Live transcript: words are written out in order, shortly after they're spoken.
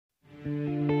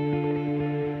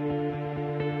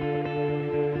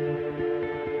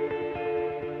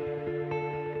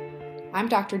I'm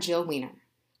Dr. Jill Weiner.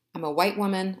 I'm a white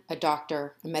woman, a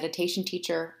doctor, a meditation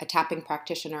teacher, a tapping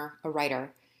practitioner, a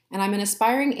writer, and I'm an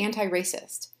aspiring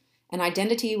anti-racist, an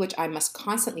identity which I must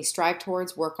constantly strive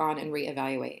towards, work on, and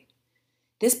reevaluate.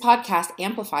 This podcast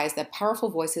amplifies the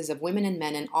powerful voices of women and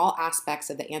men in all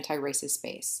aspects of the anti-racist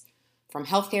space, from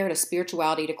healthcare to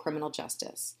spirituality to criminal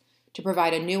justice, to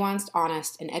provide a nuanced,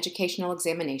 honest, and educational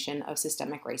examination of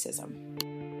systemic racism.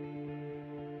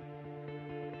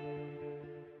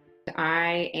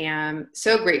 I am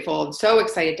so grateful and so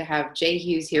excited to have Jay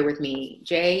Hughes here with me.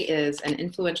 Jay is an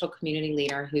influential community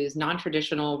leader whose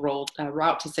non-traditional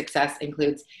route to success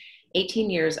includes 18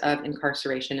 years of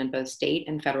incarceration in both state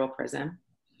and federal prison.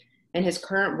 In his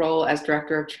current role as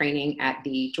Director of Training at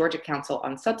the Georgia Council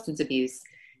on Substance Abuse,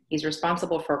 he's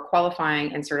responsible for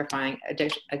qualifying and certifying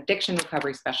addiction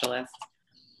recovery specialists.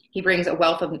 He brings a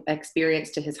wealth of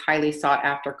experience to his highly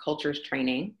sought-after cultures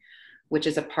training, which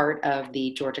is a part of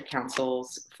the Georgia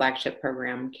Council's flagship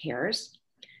program, CARES.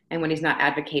 And when he's not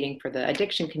advocating for the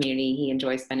addiction community, he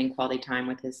enjoys spending quality time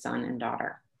with his son and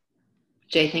daughter.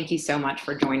 Jay, thank you so much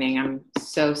for joining. I'm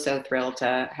so thrilled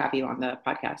to have you on the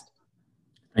podcast.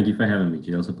 Thank you for having me,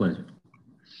 Jill. It's a pleasure.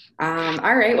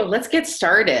 All right, well, let's get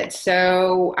started.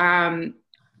 So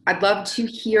I'd love to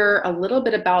hear a little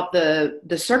bit about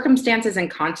the circumstances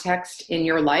and context in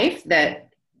your life that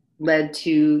led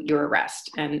to your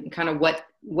arrest and kind of what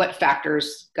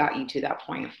factors got you to that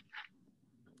point.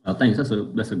 Thanks.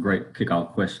 That's a great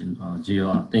kickoff question, Jill.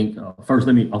 I think first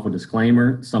let me offer a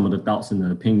disclaimer. Some of the thoughts and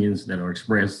the opinions that are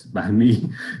expressed by me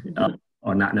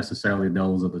are not necessarily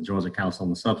those of the Georgia Council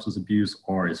on Substance Abuse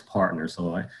or its partners.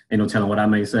 So I ain't no telling what I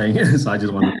may say. So I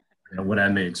just want to what I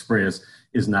may express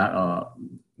is not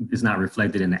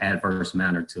reflected in an adverse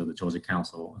manner to the Georgia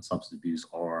Council on Substance Abuse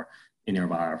or any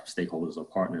of our stakeholders or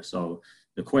partners. So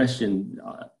the question,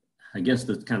 I guess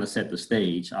to kind of set the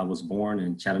stage, I was born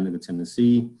in Chattanooga,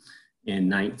 Tennessee in the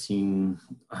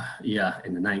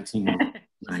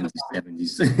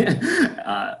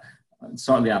 1970s.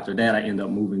 Shortly after that, I ended up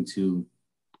moving to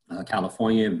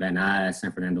California, Van Nuys,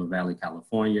 San Fernando Valley,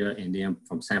 California, and then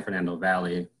from San Fernando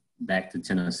Valley back to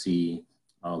Tennessee,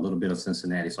 a little bit of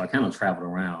Cincinnati. So I kind of traveled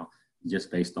around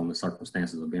just based on the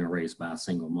circumstances of being raised by a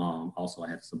single mom. Also, I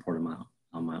had the support of my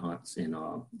aunts and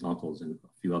uncles and a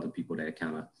few other people that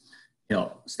kind of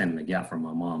helped stand in the gap for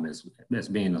my mom as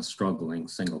being a struggling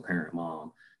single parent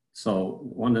mom. So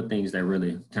one of the things that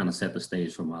really kind of set the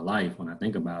stage for my life when I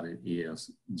think about it is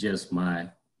just my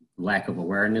lack of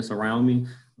awareness around me.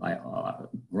 Like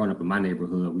growing up in my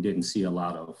neighborhood, we didn't see a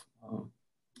lot of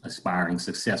aspiring,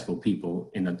 successful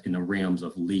people in the realms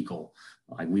of legal.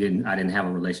 Like I didn't have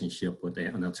a relationship with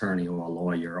an attorney or a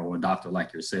lawyer or a doctor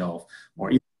like yourself,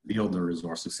 or even builders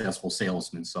or successful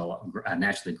salesmen. So I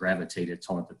naturally gravitated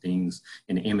toward the things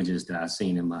and the images that I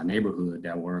seen in my neighborhood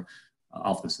that were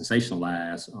often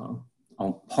sensationalized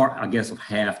on part, I guess, of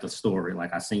half the story.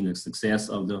 Like I seen the success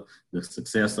of the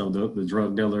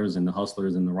drug dealers and the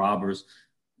hustlers and the robbers,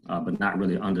 but not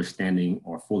really understanding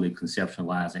or fully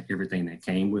conceptualizing everything that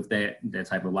came with that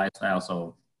type of lifestyle.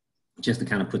 So just to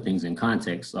kind of put things in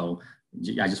context. So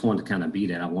I just wanted to kind of be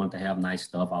that. I wanted to have nice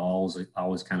stuff. I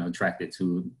always kind of attracted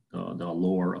to the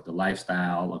allure of the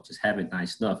lifestyle of just having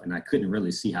nice stuff. And I couldn't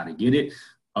really see how to get it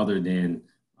other than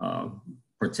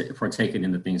partaking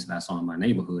in the things that I saw in my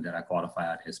neighborhood that I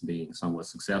qualified as being somewhat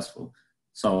successful.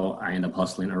 So I ended up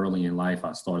hustling early in life.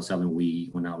 I started selling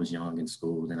weed when I was young in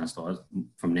school. Then I started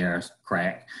from there,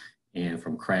 crack. And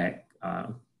from crack,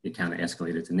 it kind of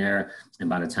escalated to there. And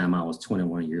by the time I was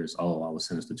 21 years old, I was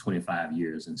sentenced to 25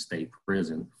 years in state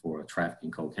prison for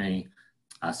trafficking cocaine.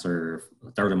 I served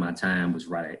a third of my time, was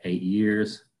right at 8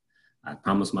 years. I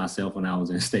promised myself when I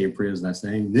was in state prison, I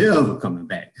said, never coming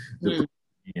back. And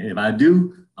if I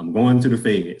do, I'm going to the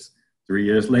feds. 3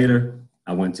 years later,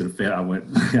 I went to the Fed.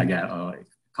 I got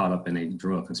caught up in a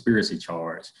drug conspiracy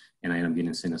charge, and I ended up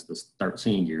getting sentenced to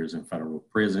 13 years in federal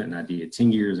prison, and I did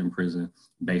 10 years in prison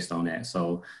based on that.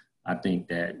 So I think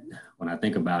that when I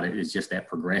think about it, it's just that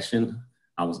progression.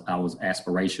 I was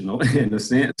aspirational in a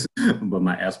sense, but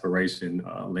my aspiration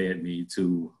led me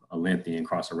to a lengthy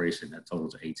incarceration that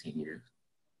totals 18 years.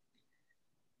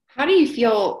 How do you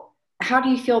feel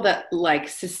that like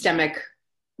systemic,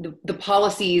 the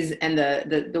policies and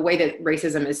the way that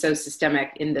racism is so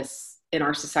systemic in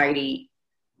our society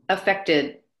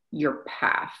affected your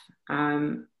path?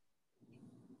 Because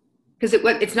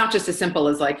it's not just as simple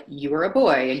as like you were a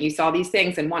boy and you saw these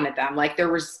things and wanted them. Like there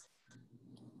were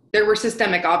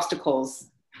systemic obstacles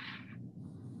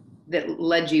that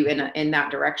led you in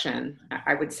that direction,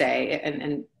 I would say.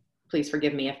 And please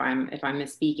forgive me if I'm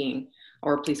misspeaking,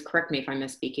 or please correct me if I'm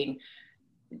misspeaking.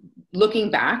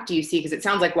 looking back, do you see, because it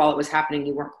sounds like while it was happening,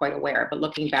 you weren't quite aware, but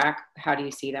looking back, how do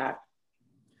you see that?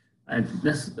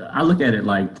 I look at it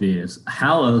like this.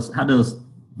 How does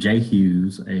Jay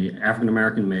Hughes, a African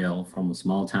American male from a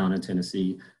small town in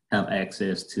Tennessee, have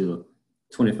access to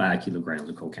 25 kilograms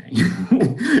of cocaine?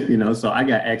 So I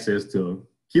got access to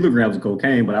kilograms of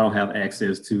cocaine, but I don't have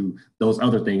access to those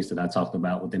other things that I talked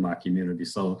about within my community.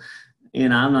 So,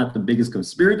 and I'm not the biggest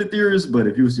conspiracy theorist, but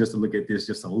if you was just to look at this,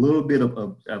 just a little bit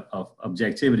of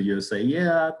objectivity, you'll say,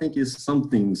 yeah, I think it's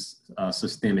something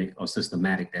systemic or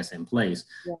systematic that's in place.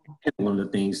 Yeah. And one of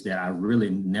the things that I really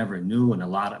never knew, and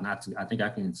I think I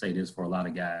can say this for a lot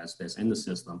of guys that's in the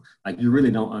system, like you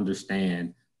really don't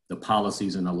understand the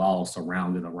policies and the laws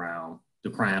surrounded around the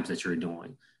crimes that you're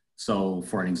doing. So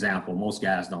for an example, most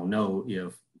guys don't know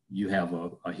if you have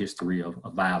a history of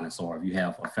violence, or if you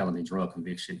have a felony drug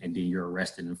conviction and then you're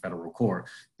arrested in federal court,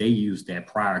 they use that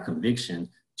prior conviction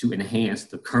to enhance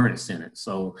the current sentence.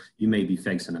 So you may be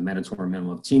facing a mandatory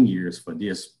minimum of 10 years for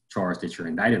this charge that you're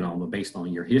indicted on, but based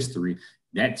on your history,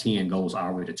 that 10 goes all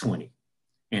the way to 20.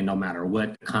 And no matter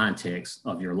what the context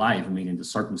of your life, meaning the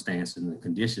circumstances and the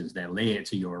conditions that led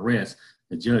to your arrest,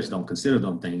 the judge don't consider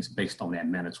them things based on that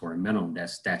mandatory minimum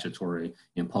that's statutory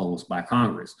imposed by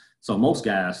Congress. So most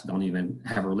guys don't even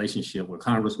have a relationship with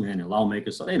congressmen and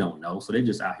lawmakers, so they don't know. So they're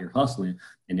just out here hustling,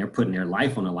 and they're putting their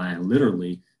life on the line,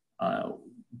 literally,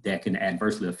 that can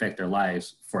adversely affect their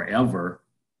lives forever.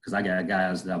 Because I got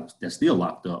guys that's still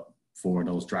locked up for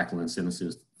those Dracula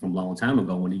sentences from a long time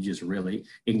ago, when you're just really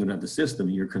ignorant of the system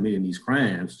and you're committing these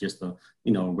crimes just to,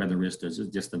 whether it's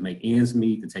just to make ends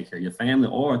meet, to take care of your family,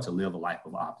 or to live a life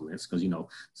of opulence. Because,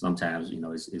 sometimes,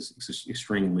 it's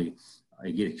extremely,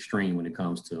 it gets extreme when it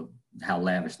comes to how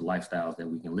lavish the lifestyles that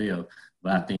we can live.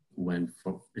 But I think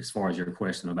as far as your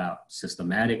question about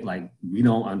systematic, like we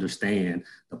don't understand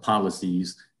the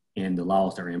policies and the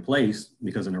laws that are in place,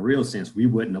 because in a real sense, we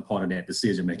wasn't a part of that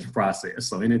decision-making process.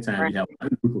 So anytime you have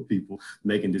a group of people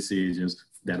making decisions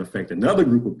that affect another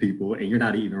group of people, and you're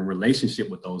not even in a relationship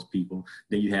with those people,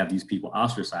 then you have these people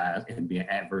ostracized and being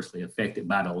adversely affected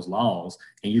by those laws,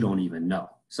 and you don't even know.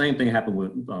 Same thing happened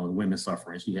with women's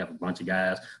suffrage. You have a bunch of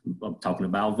guys talking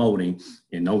about voting,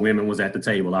 and no women was at the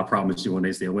table. I promise you, when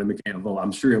they said women can't vote,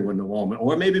 I'm sure it wasn't a woman,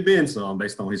 or maybe been some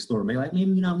based on his story. Maybe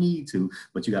you don't need to,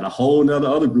 but you got a whole nother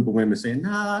other group of women saying,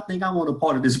 nah, I think I want a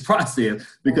part of this process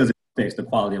because it affects the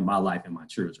quality of my life and my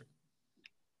children.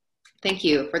 Thank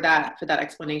you for that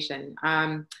explanation.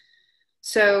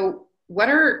 So what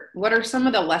are some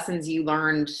of the lessons you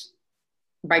learned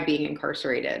by being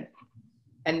incarcerated?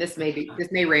 And this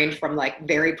may range from like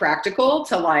very practical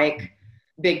to like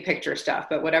big picture stuff,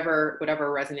 but whatever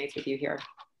resonates with you here.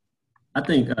 I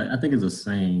think it's a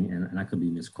saying, and I could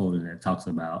be misquoted, that talks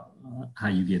about how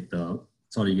you get the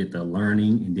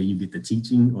learning and then you get the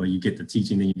teaching, or you get the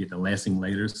teaching, then you get the lesson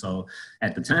later. So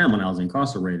at the time when I was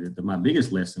incarcerated, my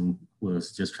biggest lesson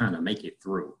was just trying to make it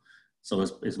through. So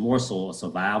it's more so a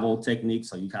survival technique.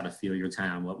 So you kind of fill your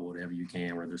time up with whatever you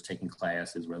can, whether it's taking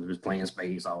classes, whether it's playing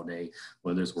spades all day,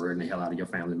 whether it's worrying the hell out of your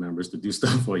family members to do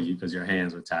stuff for you because your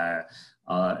hands are tired.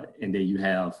 And then you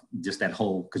have just that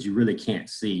whole, because you really can't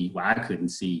see, I couldn't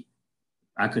see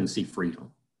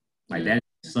freedom. Like that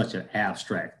is such an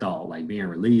abstract thought, like being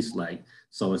released.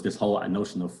 So it's this whole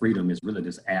notion of freedom is really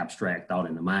this abstract thought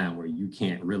in the mind where you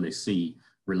can't really see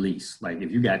release. Like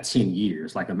if you got 10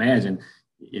 years, like imagine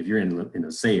if you're in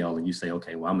a cell and you say,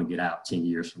 okay, well, I'm gonna get out 10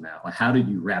 years from now. Like, how do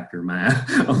you wrap your mind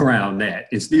around that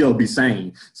and still be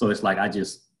sane? So it's like,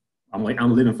 I'm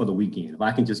living for the weekend. If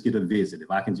I can just get a visit, if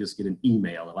I can just get an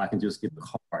email, if I can just get the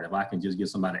card, if I can just get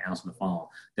somebody to answer the phone,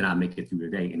 then I make it through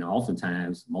the day. And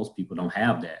oftentimes most people don't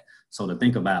have that. So to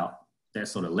think about that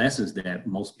sort of lessons that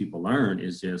most people learn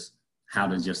is just how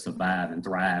to just survive and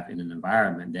thrive in an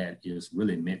environment that is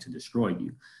really meant to destroy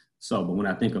you. So, but when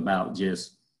I think about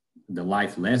just the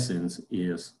life lessons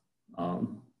is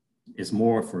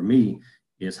more for me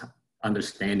is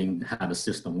understanding how the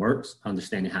system works,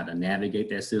 understanding how to navigate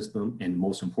that system. And the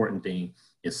most important thing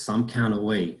is some kind of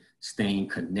way staying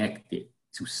connected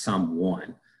to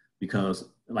someone, because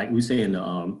like we say in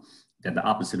that the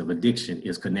opposite of addiction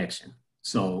is connection.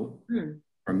 So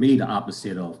for me, the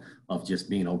opposite of just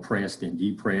being oppressed and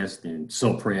depressed and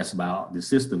suppressed by the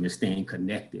system is staying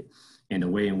connected. And the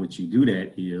way in which you do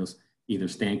that is either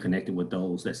staying connected with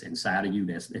those that's inside of you,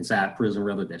 that's inside prison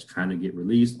rather, that's trying to get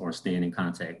released, or staying in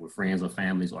contact with friends or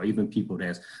families, or even people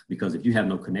because if you have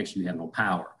no connection, you have no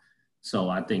power. So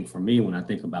I think for me, when I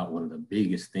think about one of the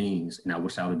biggest things, and I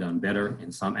wish I would have done better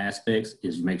in some aspects,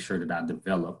 is make sure that I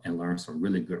develop and learn some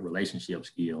really good relationship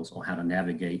skills on how to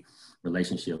navigate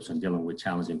relationships and dealing with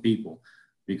challenging people.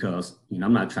 because,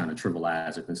 I'm not trying to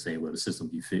trivialize it and say, well, the system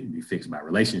be fixed by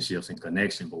relationships and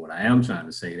connection. But what I am trying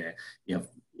to say that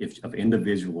if an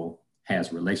individual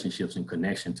has relationships and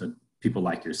connection to people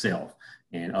like yourself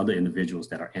and other individuals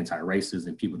that are anti-racist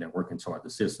and people that work toward the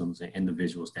systems and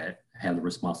individuals that have the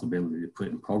responsibility to put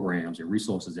in programs and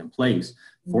resources in place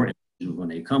for individuals when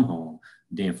they come home,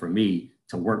 then for me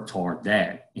to work toward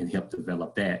that and help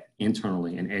develop that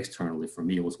internally and externally, for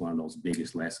me, it was one of those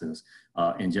biggest lessons.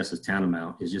 And just as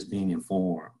tantamount is just being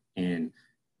informed and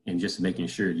just making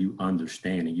sure you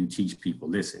understand and you teach people,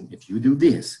 listen, if you do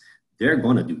this, they're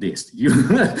going to do this to you.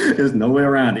 There's no way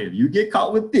around it. If you get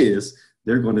caught with this,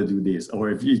 they're going to do this. Or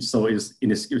if you, so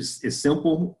it's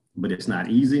simple, but it's not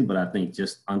easy. But I think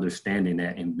just understanding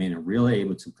that and being really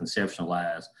able to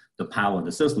conceptualize the power of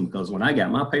the system. Because when I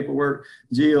got my paperwork,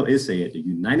 Jill, it said the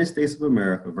United States of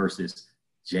America versus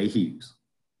J. Hughes.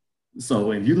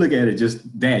 So if you look at it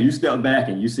just that, you step back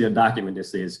and you see a document that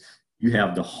says you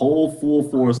have the whole full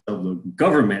force of the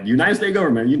government, United States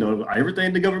government,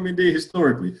 everything the government did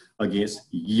historically against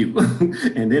you.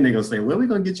 And then they're going to say, well, we're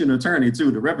going to get you an attorney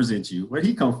too to represent you. Where'd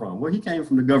he come from? Well, he came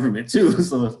from the government too.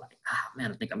 So it's like,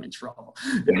 man, I think I'm in trouble.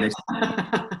 The next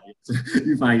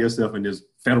you find yourself in this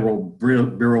federal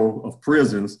bureau of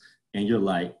prisons and you're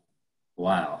like,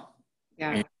 wow.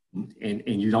 Yeah. And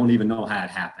you don't even know how it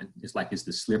happened. It's like it's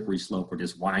the slippery slope or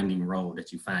this winding road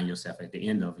that you find yourself at the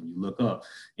end of, and you look up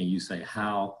and you say,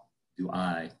 how do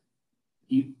I,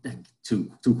 two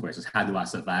questions, how do I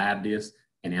survive this?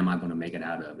 And am I going to make it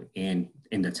out of it? And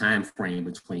in the time frame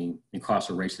between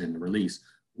incarceration and the release,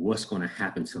 what's going to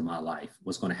happen to my life?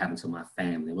 What's going to happen to my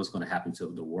family? What's going to happen to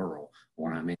the world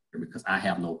where I'm in? Because I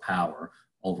have no power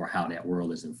over how that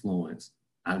world is influenced.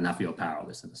 I feel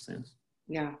powerless in a sense.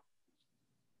 Yeah.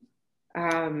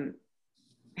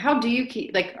 How do you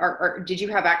keep, like, did you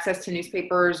have access to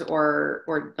newspapers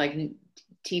or like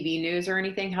TV news or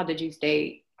anything? How did you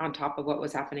stay on top of what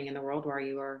was happening in the world while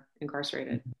you were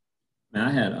incarcerated?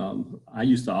 And I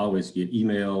used to always get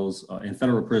emails. In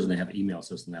federal prison, they have an email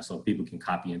system now, so people can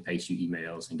copy and paste you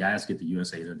emails. And guys get the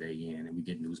USA Today in, and we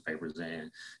get newspapers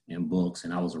and books.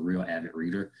 And I was a real avid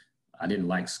reader. I didn't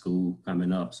like school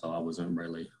coming up, so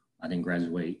I didn't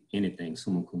graduate anything.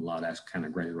 Summa cum laude. I kind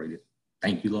of graduated.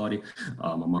 Thank you, Lordy.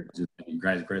 My mom just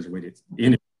graduated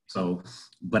in it. So,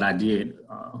 but I did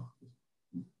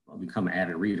become an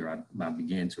avid reader. I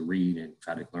began to read and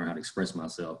try to learn how to express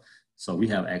myself. So we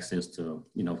have access to,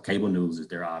 cable news is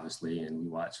there obviously, and we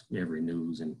watch every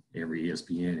news and every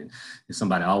ESPN, and there's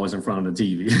somebody always in front of the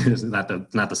TV. It's not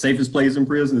the safest place in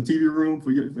prison, the TV room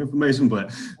for your information,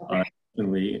 but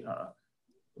we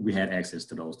had access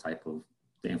to those type of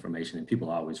the information, and people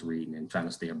are always reading and trying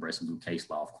to stay abreast of new case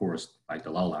law. Of course, like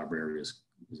the law library is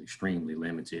extremely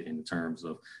limited in terms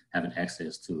of having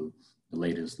access to the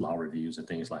latest law reviews and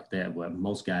things like that. But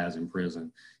most guys in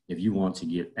prison, if you want to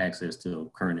get access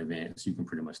to current events, you can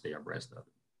pretty much stay abreast of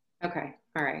it. Okay.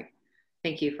 All right.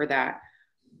 Thank you for that.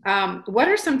 What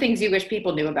are some things you wish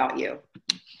people knew about you?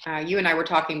 You and I were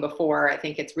talking before. I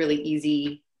think it's really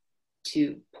easy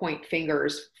to point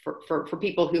fingers for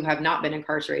people who have not been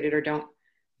incarcerated or don't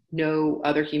know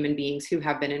other human beings who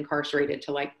have been incarcerated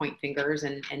to like point fingers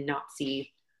and not see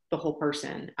the whole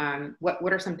person.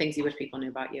 What are some things you wish people knew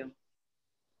about you?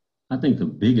 I think the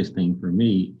biggest thing for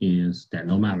me is that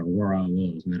no matter where I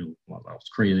was, whether I was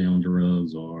crazy on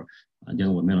drugs or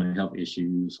dealing with mental health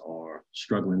issues or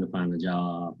struggling to find a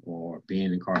job or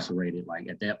being incarcerated, like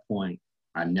at that point,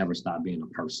 I never stopped being a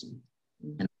person.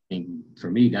 And I think for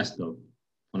me, that's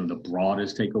one of the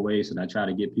broadest takeaways that I try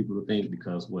to get people to think,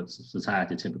 because what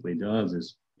society typically does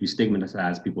is you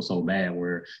stigmatize people so bad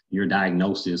where your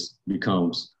diagnosis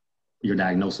becomes your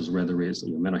diagnosis, whether it's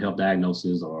your mental health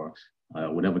diagnosis or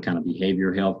whatever kind of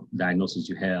behavioral health diagnosis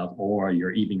you have, or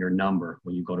even your number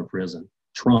when you go to prison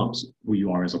trumps who you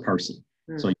are as a person.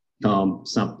 So you become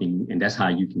something, and that's how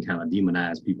you can kind of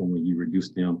demonize people when you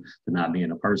reduce them to not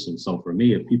being a person. So for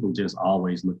me, if people just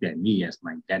always looked at me as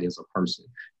like, that is a person,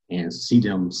 and see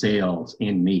themselves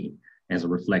in me as a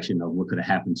reflection of what could have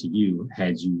happened to you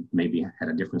had you maybe had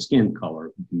a different skin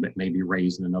color, maybe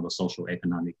raised in another social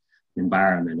economic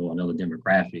environment or another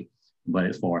demographic. But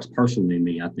as far as personally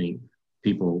me, I think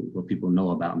what people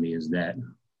know about me is that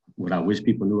what I wish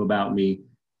people knew about me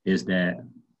is that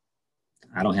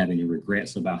I don't have any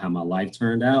regrets about how my life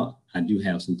turned out. I do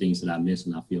have some things that I miss,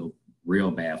 and I feel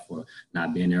real bad for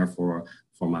not being there for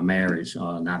my marriage,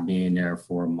 not being there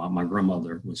for my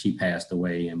grandmother when she passed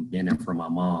away, and being there for my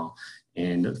mom.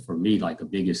 And for me, like the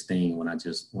biggest thing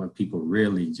when people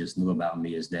really just knew about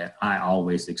me is that I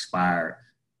always aspired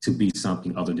to be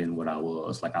something other than what I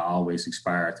was. Like I always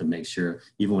aspired to make sure,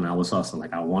 even when I was hustling,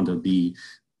 like I wanted to be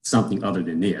something other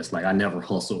than this. Like I never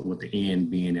hustled with the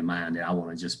end being in mind that I want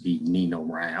to just be Nino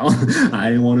Brown. I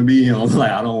didn't want to be him.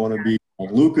 Like I don't want to be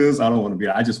Lucas. I don't want to be,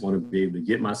 I just want to be able to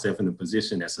get myself in a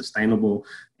position that's sustainable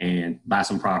and buy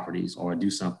some properties or do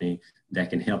something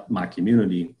that can help my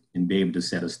community and be able to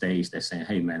set a stage that's saying,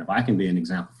 hey man, if I can be an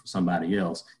example for somebody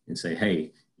else and say,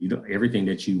 hey, you know, everything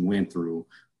that you went through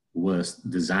was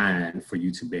designed for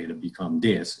you to be able to become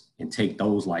this, and take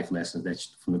those life lessons that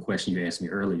from the question you asked me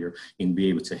earlier and be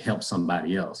able to help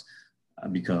somebody else.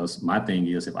 Because my thing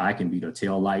is, if I can be the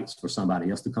tail lights for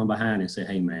somebody else to come behind and say,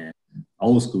 hey man,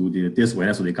 old school did it this way.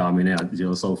 That's what they call me now. It's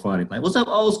just so funny. Like, what's up,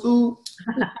 old school?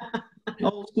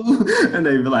 Old school. And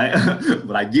they be like,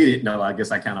 but I get it. No, I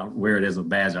guess I kind of wear it as a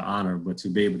badge of honor, but to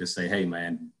be able to say, hey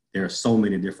man, there are so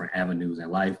many different avenues in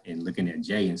life, and looking at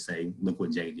Jay and say, look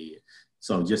what Jay did.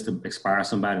 So just to inspire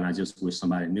somebody, and I just wish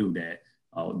somebody knew that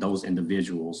those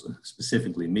individuals,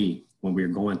 specifically me, when we're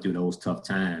going through those tough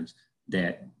times,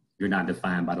 that you're not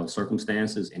defined by those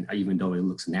circumstances. And even though it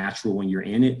looks natural when you're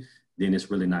in it, then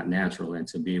it's really not natural. And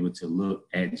to be able to look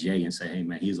at Jay and say, hey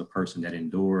man, he's a person that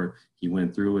endured, he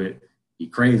went through it, he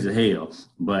crazy as hell,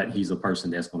 but he's a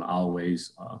person that's going to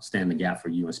always stand the gap for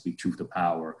you and speak truth to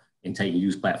power, and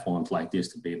use platforms like this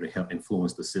to be able to help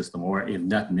influence the system, or if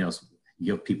nothing else,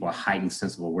 give people a heightened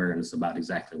sense of awareness about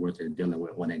exactly what they're dealing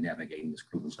with when they're navigating this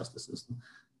criminal justice system.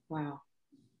 Wow.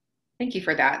 Thank you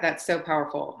for that. That's so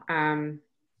powerful.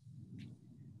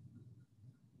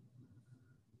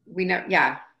 We know,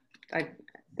 yeah.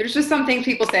 There's just some things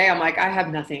people say, I'm like, I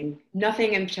have nothing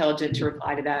intelligent to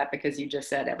reply to that because you just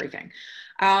said everything.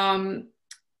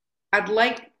 I'd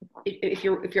like, if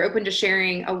you're open to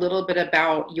sharing a little bit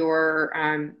about your,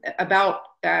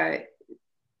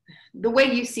 the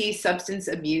way you see substance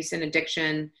abuse and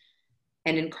addiction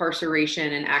and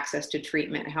incarceration and access to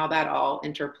treatment, how that all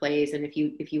interplays. And if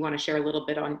you want to share a little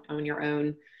bit on your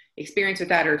own experience with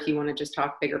that, or if you want to just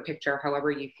talk bigger picture,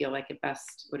 however you feel like it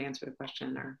best would answer the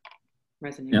question or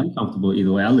resonate. Yeah, I'm comfortable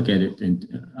either way. I look at it,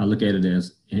 and I look at it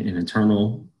as an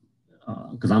internal,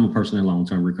 because I'm a person in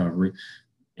long-term recovery.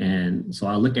 And so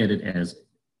I look at it as,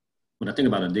 when I think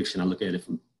about addiction, I look at it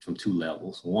from two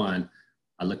levels. One,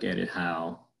 I look at it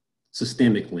how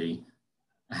systemically,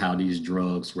 how these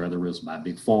drugs, whether it's by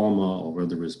Big Pharma or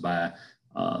whether it's by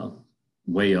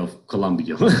way of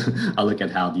Colombia, I look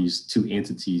at how these two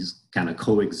entities kind of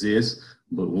coexist,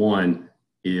 but one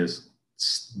is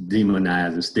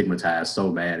demonized and stigmatized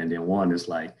so bad, and then one is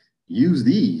like, use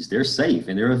these, they're safe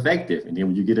and they're effective. And then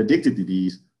when you get addicted to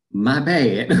these, my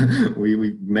bad,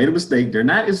 we made a mistake. They're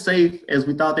not as safe as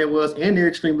we thought they was, and they're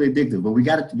extremely addictive. But we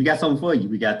got something for you.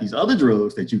 We got these other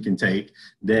drugs that you can take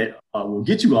that will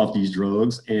get you off these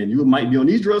drugs, and you might be on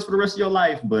these drugs for the rest of your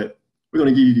life. But we're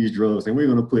going to give you these drugs, and we're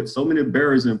going to put so many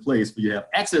barriers in place for you to have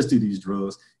access to these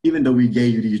drugs, even though we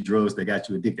gave you these drugs that got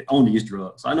you addicted on these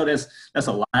drugs. So I know that's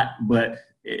a lot, but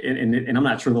and I'm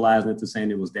not trivializing it to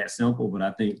saying it was that simple. But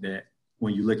I think that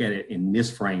when you look at it in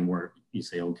this framework, you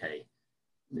say, okay,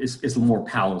 it's more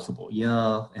palatable.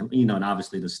 Yeah. And, and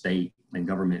obviously the state and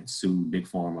government sued Big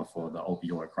Pharma for the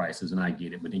opioid crisis, and I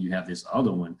get it. But then you have this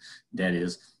other one that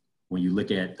is, when you look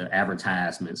at the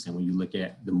advertisements and when you look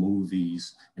at the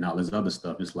movies and all this other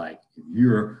stuff, it's like, if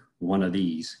you're one of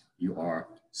these, you are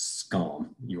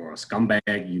scum. You are a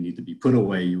scumbag. You need to be put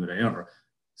away, you whatever.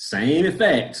 Same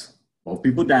effects. Both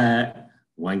people died.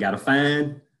 One got a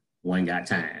fine. One got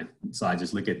time. So I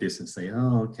just look at this and say,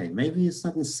 oh, okay, maybe it's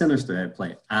something sinister at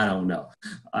play. I don't know.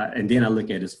 And then I look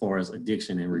at, as far as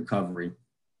addiction and recovery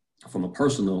from a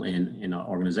personal and an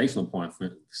organizational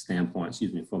standpoint,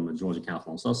 from the Georgia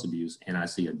Council on Substance Abuse, and I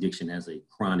see addiction as a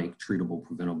chronic, treatable,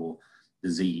 preventable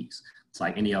disease. It's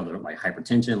like any other, like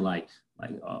hypertension, like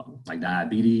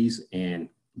diabetes,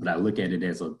 but I look at it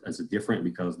as a different,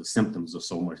 because the symptoms are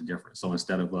so much different. So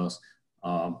instead of us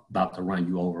about to run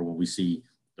you over when we see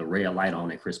the red light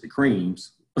on at Krispy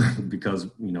Kremes,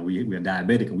 because we're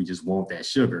diabetic and we just want that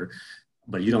sugar,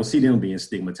 but you don't see them being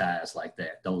stigmatized like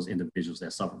that, those individuals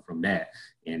that suffer from that.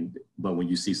 But when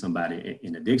you see somebody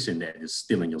in addiction that is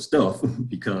stealing your stuff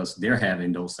because they're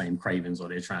having those same cravings or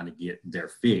they're trying to get their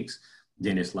fix,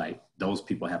 then it's like those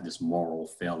people have this moral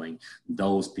failing.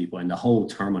 Those people, and the whole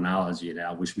terminology that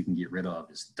I wish we can get rid of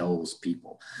is those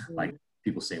people. Mm-hmm. Like,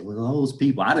 people say, well, those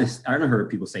people, I done heard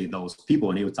people say those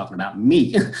people, and they were talking about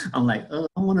me. I'm like, oh,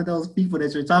 I'm one of those people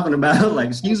that you're talking about. Like,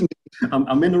 excuse me,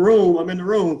 I'm in the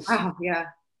room. Oh, yeah.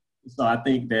 So I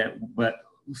think that, but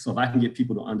So if I can get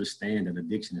people to understand that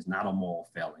addiction is not a moral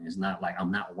failing, it's not like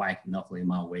I'm not white knuckling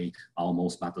my way,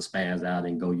 almost about to spaz out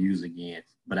and go use again,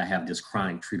 but I have this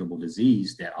chronic treatable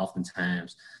disease that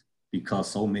oftentimes, because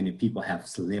so many people have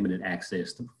limited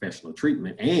access to professional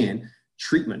treatment, and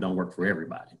treatment don't work for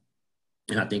everybody.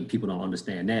 And I think people don't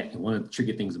understand that. And one of the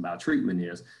tricky things about treatment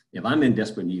is if I'm in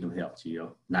desperate need of help,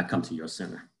 Gio, and I come to your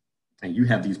center, and you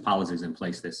have these policies in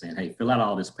place that saying, hey, fill out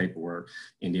all this paperwork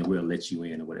and then we'll let you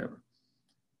in or whatever.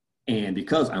 And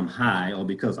because I'm high or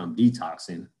because I'm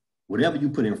detoxing, whatever you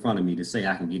put in front of me to say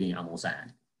I can get in, I'm gonna sign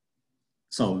it.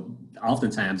 So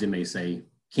oftentimes it may say,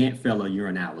 can't fail a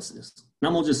urinalysis. And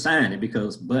I'm gonna just sign it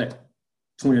because, but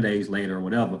 20 days later or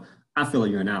whatever, I fail a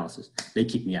urinalysis. They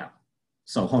kick me out.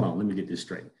 So hold on, let me get this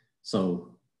straight.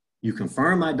 So you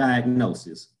confirm my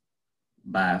diagnosis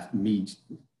by me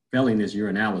failing this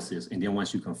urinalysis, and then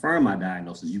once you confirm my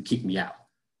diagnosis, you kick me out.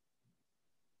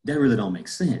 That really don't make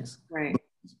sense. Right. But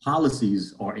these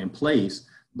policies are in place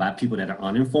by people that are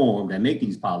uninformed that make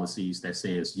these policies that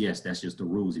says, yes, that's just the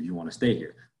rules if you want to stay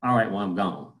here. All right, well, I'm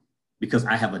gone because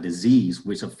I have a disease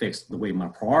which affects the way my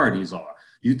priorities are.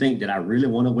 You think that I really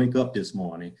want to wake up this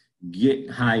morning, get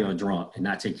high or drunk, and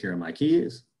not take care of my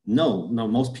kids? No,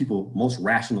 most people, most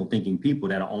rational thinking people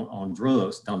that are on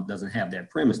drugs doesn't have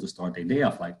that premise to start their day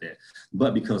off like that.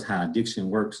 But because how addiction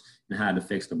works and how it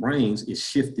affects the brains, it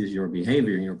shifts your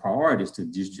behavior and your priorities to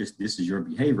just this is your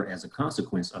behavior as a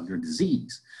consequence of your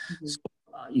disease. Mm-hmm.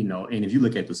 So, and if you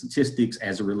look at the statistics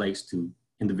as it relates to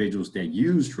individuals that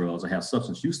use drugs or have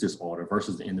substance use disorder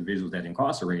versus the individuals that are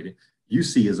incarcerated, you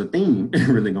see as a theme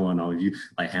really going on. You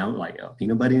like how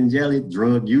peanut butter and jelly,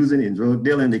 drug using and drug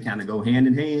dealing, they kind of go hand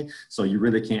in hand. So you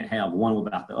really can't have one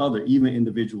without the other. Even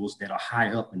individuals that are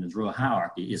high up in the drug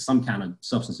hierarchy is some kind of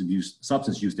substance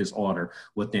use disorder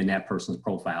within that person's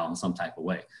profile in some type of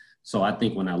way. So I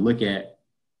think when I look at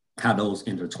how those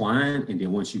intertwine, and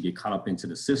then once you get caught up into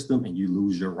the system and you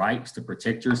lose your rights to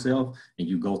protect yourself and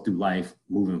you go through life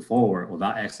moving forward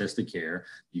without access to care,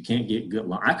 you can't get good.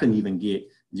 I couldn't even get,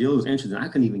 Jill was interesting, I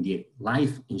couldn't even get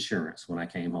life insurance when I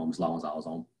came home as long as I was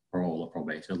on parole or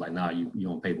probation. It was like, nah, you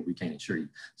on paper, we can't insure you.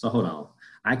 So hold on,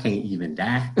 I can't even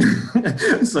die.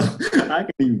 So I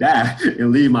can't even die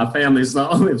and leave my family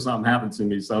something if something happened to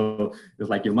me. So it's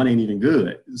like your money ain't even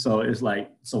good. So it's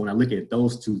like, so when I look at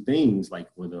those two things, like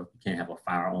whether you can't have a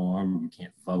firearm, you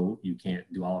can't vote, you can't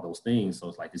do all those things. So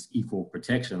it's like this equal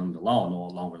protection under the law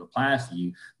no longer applies to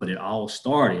you, but it all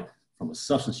started from a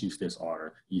substance use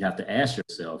disorder. You have to ask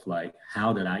yourself, like,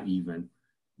 how did I even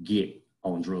get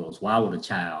on drugs? Why would a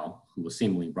child who was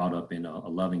seemingly brought up in a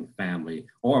loving family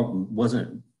or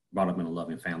wasn't brought up in a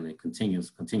loving family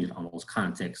continues on those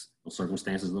contexts, those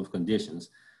circumstances, those conditions,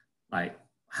 like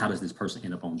how does this person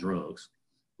end up on drugs?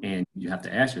 And you have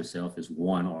to ask yourself, is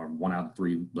one out of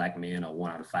 3 black men or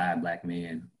 1 out of 5 black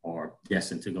men are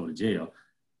destined to go to jail?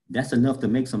 That's enough to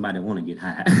make somebody want to get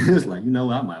high. It's like,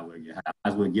 I might well get high. I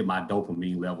might as well get my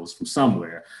dopamine levels from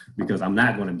somewhere because I'm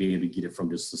not going to be able to get it from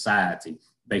this society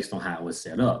based on how it was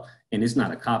set up. And it's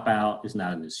not a cop-out. It's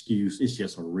not an excuse. It's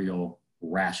just a real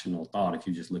rational thought if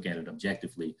you just look at it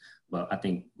objectively. But I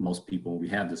think most people, when we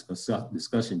have this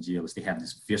discussion, Jill, is they have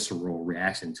this visceral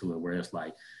reaction to it where it's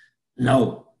like,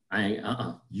 no, I ain't,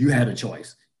 you had a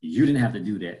choice. You didn't have to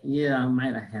do that. Yeah, I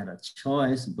might have had a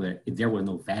choice, but if there were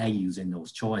no values in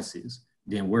those choices,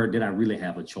 then where did I really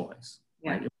have a choice?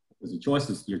 Yeah. Right?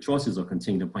 Because your choices are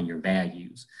contingent upon your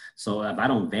values. So if I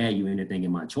don't value anything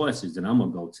in my choices, then I'm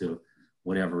gonna go to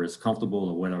whatever is comfortable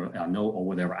or whatever I know or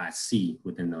whatever I see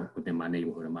within my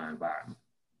neighborhood or my environment.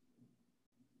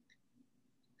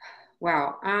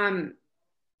 Wow.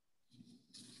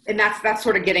 And that's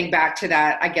sort of getting back to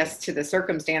that, I guess, to the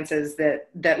circumstances that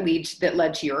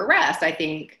led to your arrest, I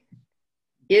think,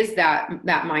 is that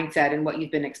mindset and what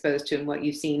you've been exposed to and what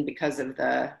you've seen because of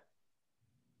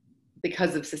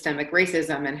systemic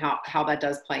racism and how that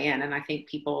does play in. And I think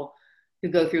people who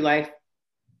go through life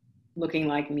looking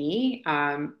like me,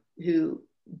 who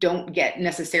don't get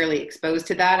necessarily exposed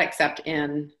to that except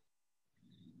in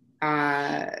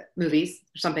movies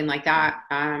or something like that,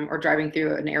 or driving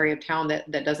through an area of town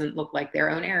that doesn't look like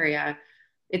their own area,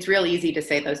 it's real easy to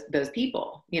say those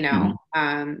people,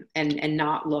 mm-hmm. And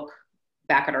not look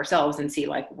back at ourselves and see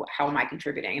like, how am I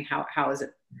contributing and how is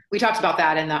it? We talked about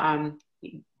that in the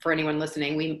for anyone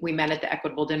listening, we met at the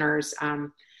Equitable Dinners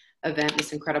event,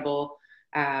 this incredible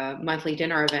monthly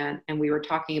dinner event, and we were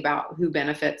talking about who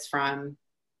benefits from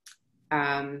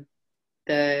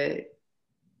the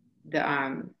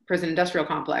prison industrial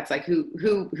complex, like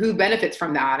who benefits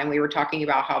from that. And we were talking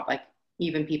about how like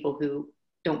even people who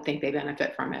don't think they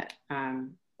benefit from it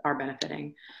are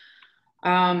benefiting.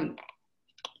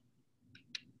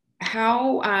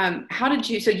 how did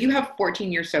you, so you have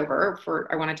 14 years sober.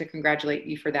 I wanted to congratulate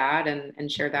you for that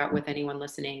and share that with anyone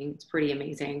listening. It's pretty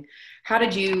amazing. How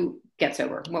did you get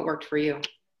sober? What worked for you?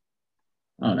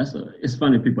 Oh, it's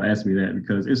funny people ask me that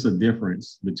because it's a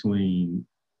difference between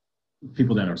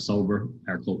people that are sober,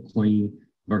 are clean,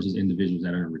 versus individuals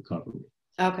that are in recovery.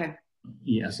 Okay.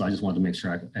 Yeah, so I just wanted to make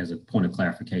sure as a point of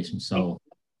clarification. So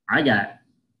I got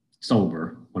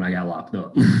sober when I got locked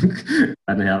up.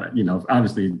 I didn't have,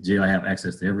 obviously jail, I have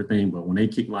access to everything, but when they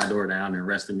kicked my door down and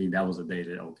arrested me, that was the day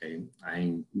that, okay,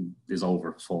 it's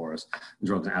over as far as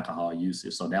drugs and alcohol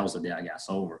usage. So that was the day I got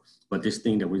sober. But this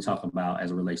thing that we talk about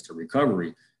as it relates to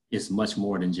recovery, it's much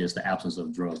more than just the absence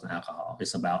of drugs and alcohol.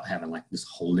 It's about having like this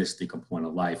holistic point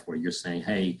of life where you're saying,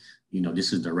 hey,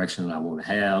 this is the direction that I want to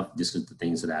have. This is the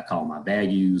things that I call my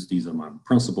values. These are my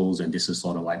principles. And this is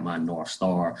sort of like my North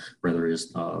Star, whether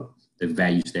it's the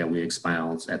values that we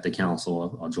expound at the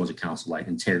council, Georgia Council, like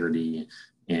integrity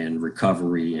and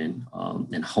recovery and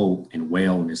hope and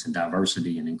wellness and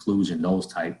diversity and inclusion. Those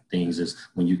type things is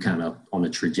when you kind of on a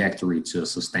trajectory to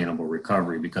sustainable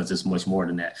recovery, because it's much more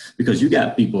than that. Because you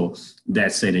got people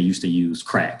that say they used to use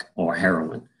crack or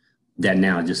heroin that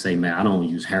now just say, man, I don't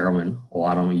use heroin or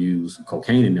I don't use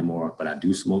cocaine anymore, but I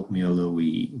do smoke me a little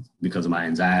weed because of my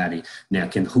anxiety. Now,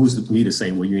 who's me to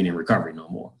say, well, you ain't in recovery no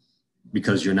more?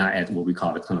 Because you're not at what we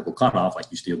call the clinical cutoff, like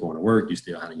you're still going to work, you're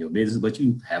still handling your business, but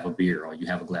you have a beer or you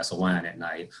have a glass of wine at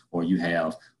night, or you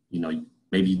have,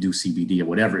 maybe you do CBD or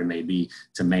whatever it may be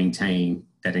to maintain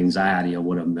that anxiety or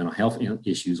whatever mental health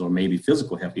issues or maybe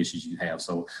physical health issues you have.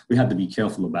 So we have to be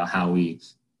careful about how we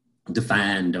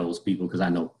define those people, because I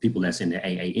know people that's in the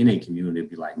AA, NA community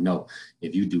be like, no,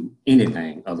 if you do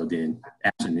anything other than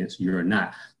abstinence, you're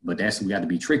not. But we got to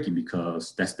be tricky,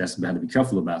 because we have to be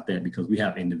careful about that, because we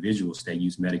have individuals that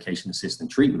use medication-assisted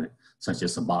treatment, such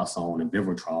as Suboxone and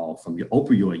Vivitrol from your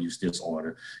opioid use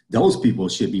disorder. Those people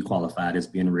should be qualified as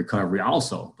being in recovery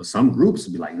also. But some groups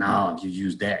will be like, nah, if you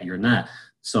use that, you're not.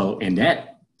 So, and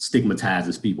that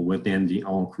stigmatizes people within the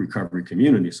own recovery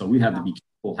community. So we have to be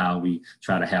careful how we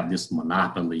try to have this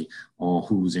monopoly on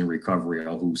who's in recovery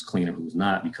or who's clean and who's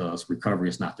not, because recovery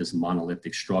is not this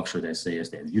monolithic structure that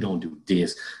says that you don't do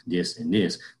this, this, and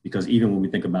this. Because even when we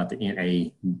think about the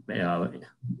AA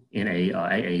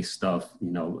stuff,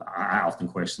 I often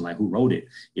question, like, who wrote it?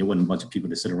 It wasn't a bunch of people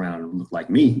that sit around and look like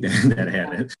me that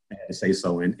had to say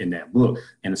so in that book.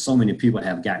 And so many people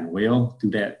have gotten well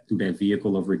through that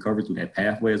vehicle of recovery, through that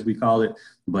pathway, as we call it.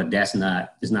 But it's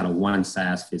not a one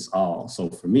size fits all. So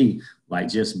for me, like,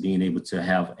 just being able to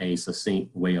have a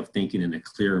succinct way of thinking in a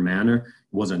clear manner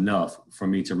was enough for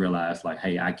me to realize, like,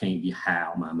 hey, I can't be high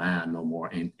on my mind no more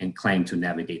and claim to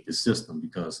navigate the system,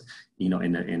 because, in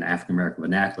the African-American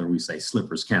vernacular, we say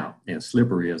slippers count. And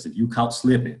slipper is if you caught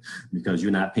slipping because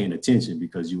you're not paying attention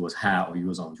because you was high or you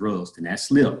was on drugs, then that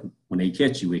slip, when they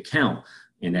catch you, it count.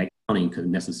 And that counting could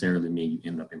necessarily mean you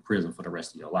end up in prison for the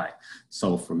rest of your life.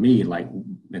 So for me,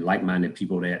 like-minded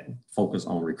people that focus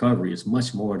on recovery, it's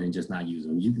much more than just not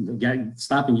using.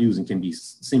 Stopping using can be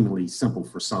seemingly simple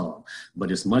for some, but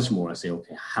it's much more to say,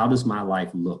 okay, how does my life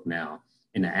look now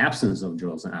in the absence of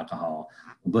drugs and alcohol,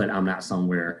 but I'm not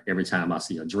somewhere every time I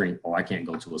see a drink, or I can't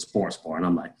go to a sports bar and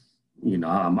I'm like,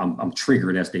 I'm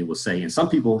triggered, as they would say. And some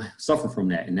people suffer from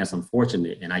that, and that's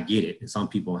unfortunate, and I get it. And some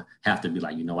people have to be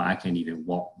like, I can't even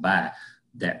walk by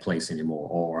that place anymore.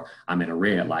 Or I'm at a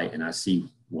red light and I see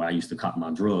where I used to cop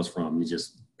my drugs from. It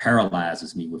just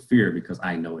paralyzes me with fear, because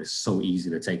I know it's so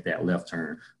easy to take that left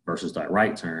turn versus that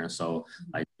right turn. So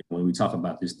when we talk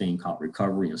about this thing called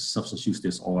recovery and substance use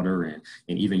disorder, and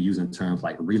even using terms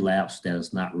like relapse that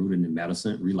is not rooted in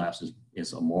medicine, relapse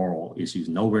is a moral issue.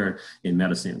 Nowhere in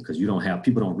medicine, because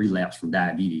people don't relapse from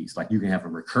diabetes. Like, you can have a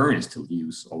recurrence to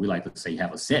use, or we like to say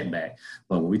have a setback.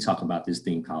 But when we talk about this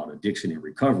thing called addiction and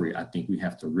recovery, I think we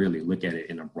have to really look at it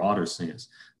in a broader sense,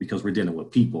 because we're dealing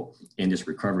with people, and this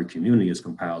recovery community is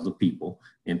comprised of people,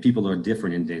 and people are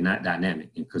different and they're not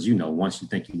dynamic. Because, once you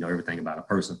think you know everything about a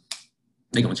person,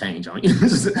 they're going to change on you.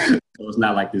 So it's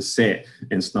not like this set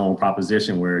in stone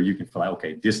proposition where you can feel like,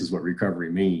 okay, this is what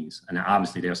recovery means. And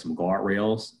obviously there's some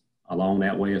guardrails along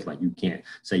that way. It's like, you can't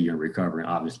say you're in recovery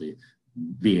and obviously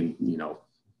being,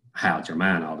 high out your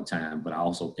mind all the time. But I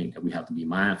also think that we have to be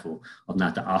mindful of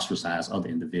not to ostracize other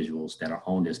individuals that are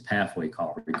on this pathway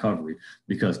called recovery,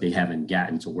 because they haven't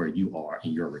gotten to where you are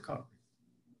in your recovery.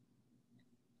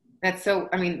 That's so,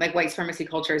 like, white supremacy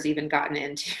culture has even gotten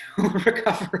into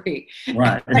recovery.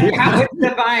 Right. Like, how it's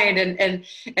defined and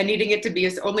needing it to be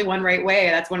only one right way.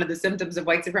 That's one of the symptoms of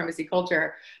white supremacy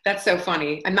culture. That's so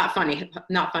funny. And not funny,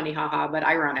 haha, but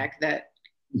ironic that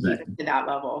exactly. To that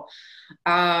level.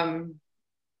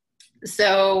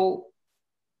 So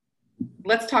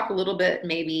let's talk a little bit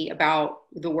maybe about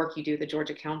the work you do, the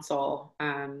Georgia Council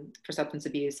for Substance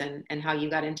Abuse, and how you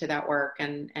got into that work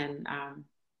and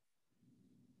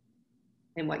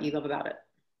what you love about it.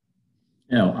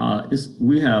 Yeah,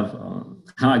 we have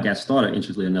how I got started.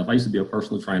 Interestingly enough, I used to be a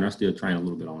personal trainer. I still train a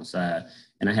little bit on the side,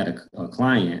 and I had a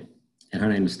client, and her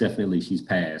name is Stephanie Lee. She's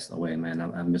passed away, man.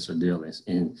 I miss her dearly.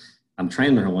 And I'm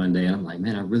training her one day, and I'm like,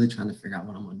 man, I'm really trying to figure out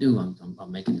what I'm gonna do.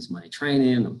 I'm making this money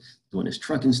training. I'm doing this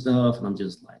trucking stuff, and I'm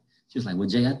just like, she was like, well,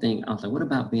 Jay, I was like, what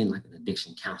about being like an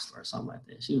addiction counselor or something like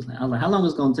that? I was like, how long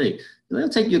is it gonna take? It'll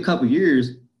take you a couple of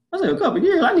years. I was like, a couple of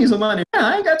years, I need some money now.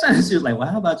 I ain't got time. She was like, well,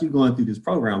 how about you going through this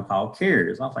program called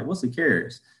CARES? I was like, what's the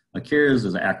CARES? CARES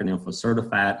is an acronym for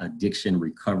Certified Addiction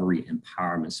Recovery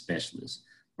Empowerment Specialist,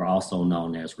 or also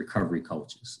known as recovery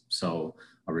coaches. So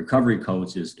a recovery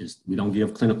coach is we don't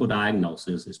give clinical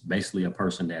diagnosis. It's basically a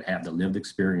person that have the lived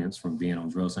experience from being on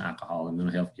drugs and alcohol and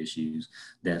mental health issues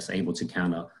that's able to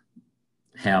kind of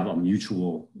have a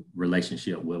mutual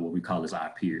relationship with what we call as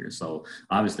our peers. So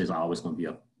obviously there's always going to be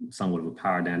somewhat of a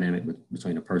power dynamic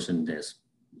between a person that's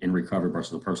in recovery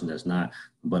versus a person that's not,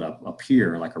 but a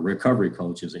peer, like a recovery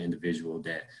coach, is an individual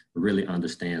that really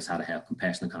understands how to have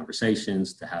compassionate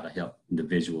conversations, to how to help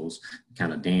individuals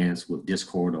kind of dance with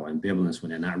discord or ambivalence when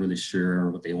they're not really sure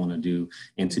what they want to do,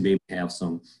 and to be able to have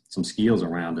some skills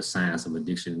around the science of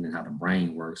addiction and how the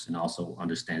brain works, and also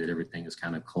understand that everything is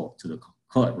kind of to the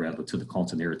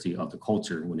continuity of the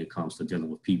culture when it comes to dealing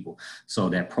with people. So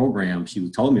that program, she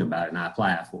told me about it, and I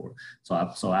applied for it.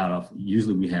 So out of,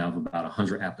 usually we have about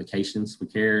 100 applications for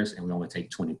CARES, and we only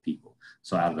take 20 people.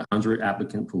 So out of the 100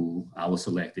 applicant pool, I was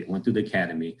selected, went through the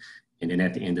academy, and then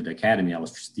at the end of the academy,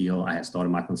 I had started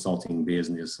my consulting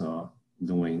business,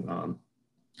 doing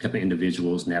helping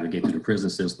individuals navigate through the prison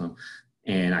system.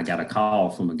 And I got a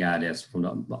call from a guy that's from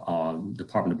the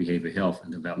Department of Behavioral Health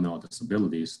and Developmental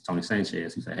Disabilities, Tony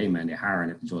Sanchez. He said, hey, man, they're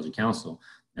hiring at the Georgia Council.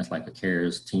 That's like a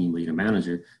CARES team leader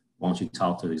manager. Why don't you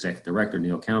talk to the executive director,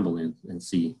 Neil Campbell, and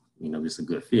see, this is a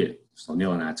good fit. So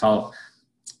Neil and I talked.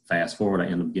 Fast forward, I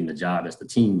ended up getting a job as the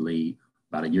team lead.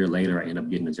 About a year later, I ended up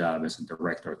getting a job as a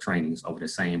director of trainings over the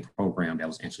same program that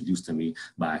was introduced to me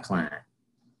by a client.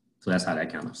 So that's how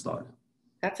that kind of started.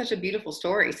 That's such a beautiful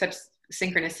story, such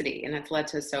synchronicity, and it's led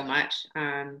to so much.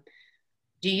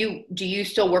 Do you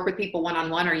still work with people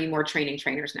one-on-one, or are you more training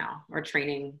trainers now, or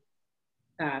training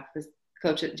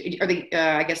coaches? Are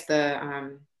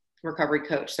the recovery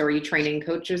coach? So are you training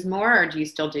coaches more, or do you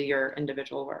still do your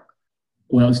individual work?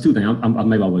 Well, it's two things.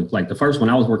 Maybe I would like the first one.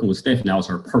 I was working with Stephanie. I was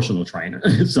her personal trainer.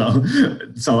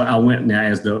 so I went now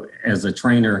as a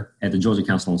trainer at the Georgia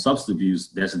Council on Substance Abuse.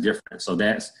 That's different. So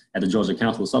that's at the Georgia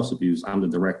Council on Substance Abuse. I'm the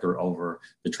director over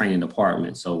the training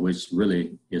department. So which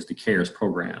really is the CARES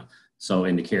program. So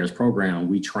in the CARES program,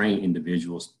 we train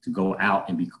individuals to go out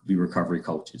and be recovery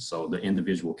coaches. So the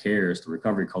individual CARES, the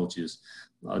recovery coaches,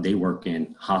 they work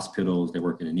in hospitals, they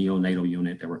work in a neonatal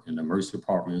unit, they work in the emergency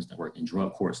departments, they work in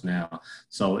drug courts now.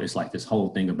 So it's like this whole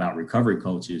thing about recovery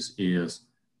coaches is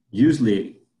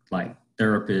usually like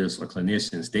therapists or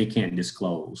clinicians, they can't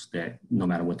disclose that no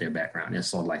matter what their background. It's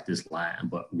sort of like this line,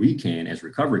 but we can, as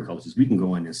recovery coaches, we can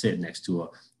go in and sit next to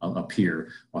a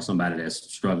peer or somebody that's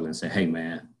struggling and say, hey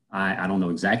man, I don't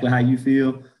know exactly how you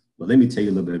feel, but let me tell you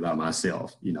a little bit about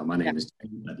myself. My name is Jay.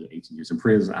 I did 18 years in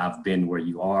prison. I've been where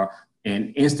you are.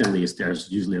 And instantly, there's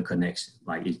usually a connection.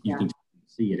 Like you can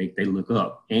see it, they look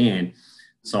up. And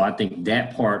so I think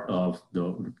that part of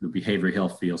the behavioral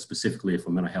health field, specifically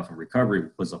for mental health and recovery,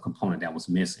 was a component that was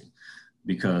missing,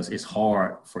 because it's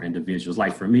hard for individuals.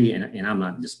 Like for me, and I'm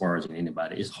not disparaging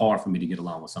anybody, it's hard for me to get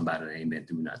along with somebody that ain't been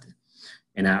through nothing.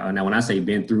 And now when I say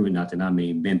been through nothing, I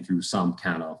mean been through some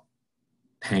kind of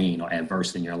pain or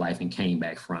adversity in your life and came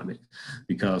back from it,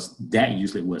 because that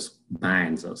usually what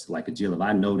binds us. Like Jill, if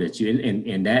I know that you,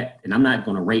 and I'm not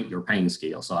going to rate your pain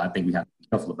scale. So I think we have to be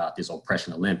careful about this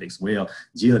oppression Olympics. Well,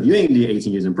 Jill, if you ain't did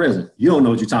 18 years in prison, you don't know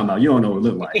what you're talking about. You don't know what it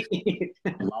looked like.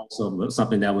 Loss of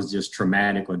something that was just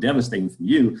traumatic or devastating for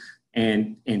you.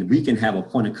 And we can have a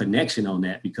point of connection on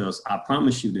that, because I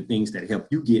promise you the things that help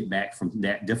you get back from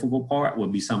that difficult part will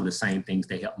be some of the same things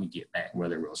that help me get back,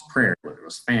 whether it was prayer, whether it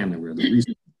was family, whether it was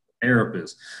a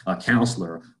therapist, a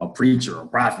counselor, a preacher, a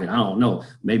prophet, I don't know,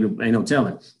 maybe ain't no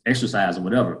telling, exercise or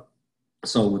whatever.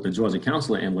 So with the Georgia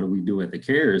Counselor and what we do at the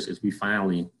CARES is we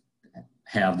finally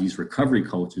have these recovery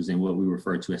coaches in what we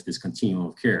refer to as this continuum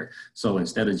of care. So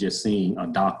instead of just seeing a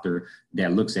doctor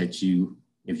that looks at you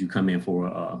if you come in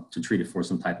for to treat it for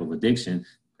some type of addiction,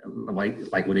 like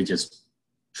where they just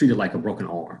treat it like a broken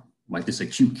arm, like this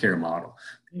acute care model.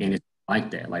 And it's like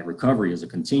that. Like recovery is a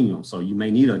continuum. So you may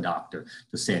need a doctor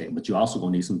to set it, but you also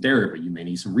gonna need some therapy. You may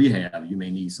need some rehab. You may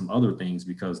need some other things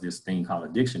because this thing called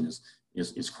addiction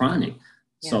is chronic.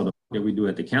 Yeah. So the work that we do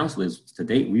at the council is, to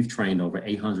date, we've trained over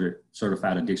 800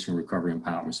 certified addiction recovery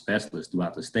empowerment specialists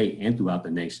throughout the state and throughout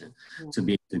the nation to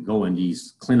be able to go in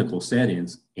these clinical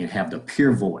settings and have the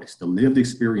peer voice, the lived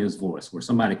experience voice, where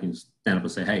somebody can stand up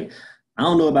and say, hey, I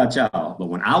don't know about y'all, but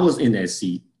when I was in that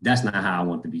seat, that's not how I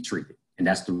want to be treated. And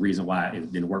that's the reason why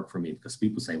it didn't work for me, because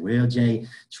people say, well, Jay,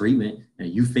 treatment, and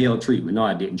you failed treatment. No,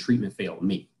 I didn't. Treatment failed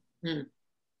me.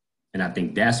 And I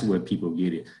think that's where people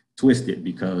get it twisted,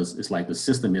 because it's like the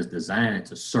system is designed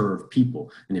to serve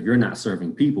people. And if you're not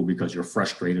serving people because you're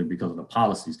frustrated because of the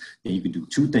policies, then you can do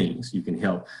two things. You can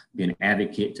help be an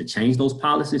advocate to change those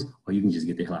policies, or you can just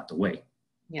get the hell out the way.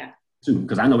 Yeah.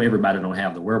 Because I know everybody don't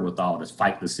have the wherewithal to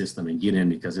fight the system and get in,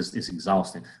 because it's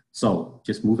exhausting. So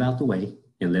just move out the way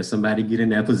and let somebody get in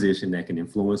that position that can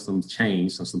influence some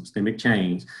change, some systemic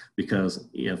change. Because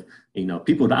if,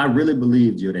 people, I really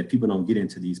believe, Jill, that people don't get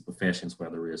into these professions,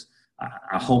 whether it's,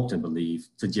 I hope to believe,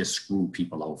 to just screw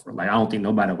people over. Like, I don't think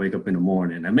nobody wake up in the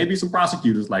morning, and maybe some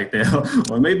prosecutors like that,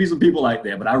 or maybe some people like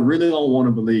that, but I really don't want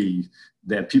to believe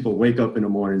that people wake up in the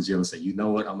morning, Jill, and say, you know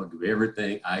what, I'm going to do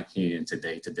everything I can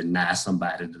today to deny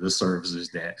somebody the services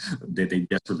that they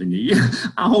desperately need.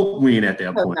 I hope we ain't at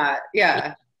that point. Not.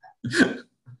 Yeah.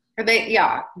 They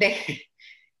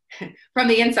from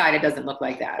the inside, it doesn't look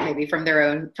like that. Maybe from their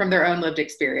own lived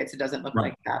experience, it doesn't look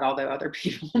like that. Although other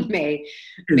people may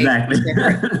exactly.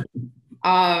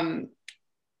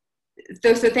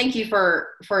 So thank you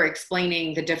for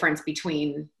explaining the difference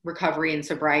between recovery and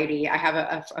sobriety. I have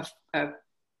a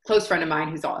close friend of mine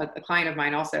who's a client of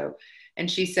mine also,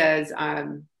 and she says,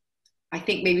 I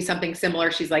think maybe something similar.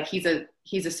 She's like, he's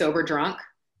a sober drunk.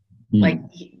 Like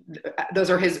those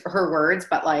are her words,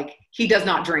 but like he does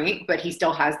not drink, but he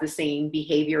still has the same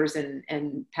behaviors and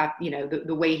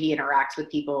the way he interacts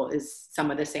with people is some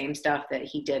of the same stuff that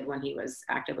he did when he was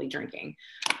actively drinking.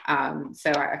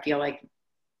 So I feel like,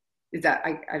 is that,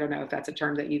 I don't know if that's a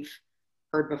term that you've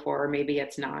heard before, or maybe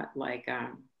it's not like.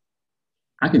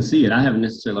 I can see it. I haven't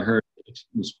necessarily heard it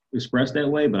expressed that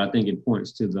way, but I think it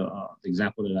points to the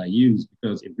example that I use,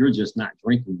 because if you're just not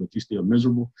drinking, but you're still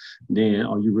miserable, then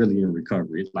are you really in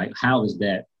recovery? It's like, how is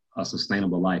that a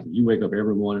sustainable life? If you wake up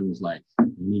every morning and it's like,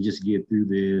 let me just get through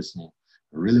this, and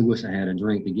I really wish I had a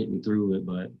drink to get me through it,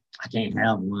 but I can't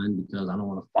have one because I don't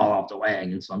want to fall off the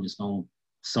wagon, so I'm just going to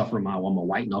suffer I'm a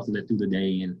white knuckle it through the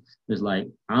day. And it's like,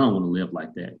 I don't want to live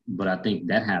like that. But I think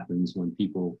that happens when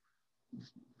people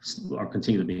are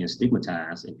continually being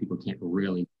stigmatized, and people can't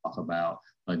really talk about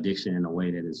addiction in a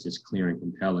way that is just clear and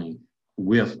compelling,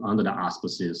 under the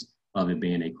auspices of it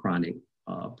being a chronic,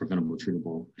 preventable,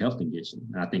 treatable health condition.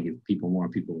 And I think if more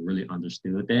people really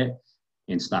understood that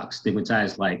and stop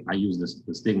stigmatized, like I use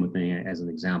the stigma thing as an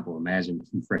example. Imagine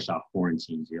you fresh off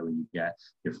quarantine, Jill, and you got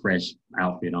your fresh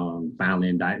outfit on, finally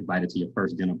invited to your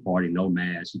first dinner party, no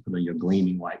mask, you put on your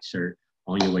gleaming white shirt.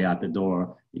 On your way out the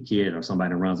door, your kid or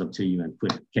somebody runs up to you and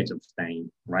put ketchup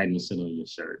stain right in the center of your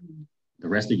shirt. The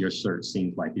rest of your shirt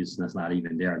seems like that's not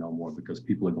even there no more, because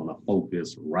people are going to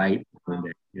focus right on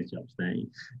that ketchup stain.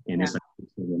 And it's a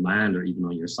reminder, even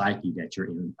on your psyche, that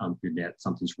that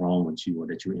something's wrong with you, or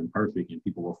that you're imperfect, and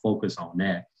people will focus on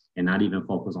that and not even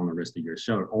focus on the rest of your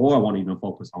shirt, or won't even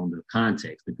focus on the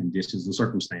context, the conditions, the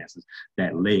circumstances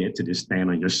that led to this stain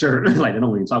on your shirt. Like, they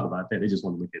don't even talk about that. They just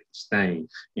want to look at the stain,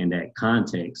 and that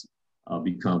context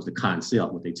becomes the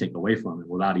concept, what they take away from it,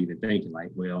 without even thinking like,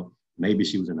 well, maybe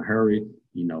she was in a hurry.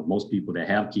 Most people that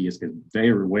have kids can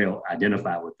very well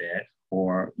identify with that,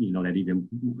 or, that even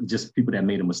just people that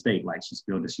made a mistake, like she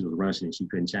felt that she was rushing and she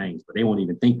couldn't change, but they won't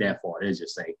even think that far. They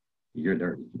just say, you're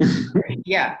dirty.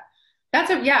 Yeah. That's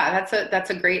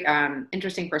a great,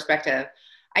 interesting perspective.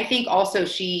 I think also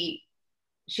she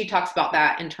talks about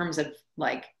that in terms of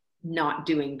like not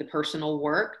doing the personal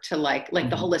work to like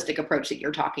the holistic approach that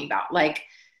you're talking about. Like,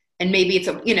 and maybe it's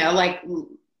like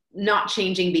not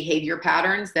changing behavior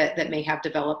patterns that may have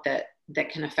developed that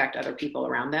can affect other people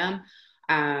around them.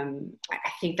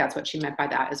 I think that's what she meant by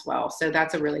that as well. So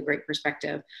that's a really great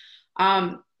perspective.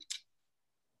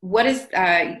 What is,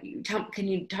 can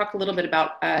you talk a little bit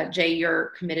about, Jay,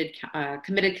 your committed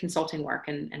consulting work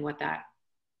and what that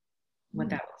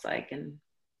looks like and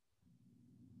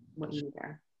what you do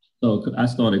there? So I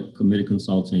started committed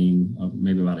consulting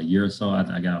maybe about a year or so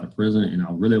after I got out of prison, and I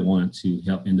really wanted to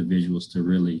help individuals to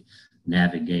really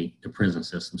navigate the prison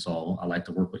system. So I like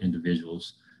to work with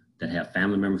individuals that have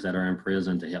family members that are in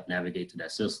prison to help navigate to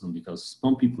that system, because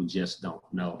some people just don't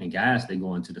know. And guys, they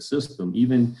go into the system,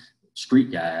 even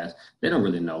street guys, they don't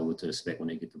really know what to expect when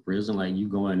they get to prison. Like you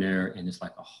go in there and it's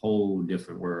like a whole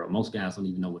different world. Most guys don't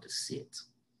even know what to sit.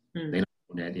 They don't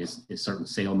know that it's certain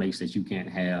cellmates that you can't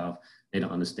have. They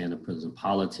don't understand the prison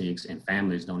politics, and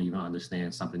families don't even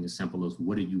understand something as simple as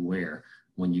what do you wear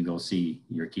when you go see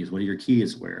your kids? What do your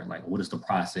kids wear? Like, what is the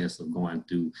process of going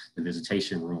through the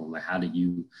visitation room? Like, how do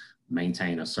you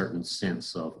maintain a certain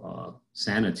sense of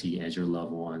sanity as your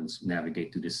loved ones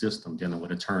navigate through the system, dealing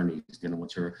with attorneys, dealing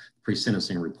with your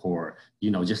pre-sentencing report,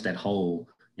 you know, just that whole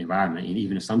environment. And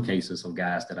even in some cases of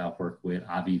guys that I've worked with,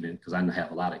 because I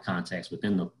have a lot of contacts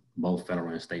within both federal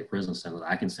and state prison centers,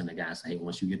 I can send a guy and say, hey,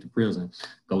 once you get to prison,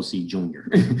 go see Junior.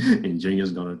 And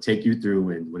Junior's going to take you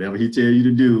through, and whatever he tell you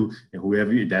to do,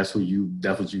 and that's what you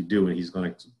do. And he's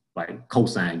going to like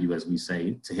co-sign you, as we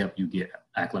say, to help you get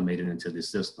acclimated into this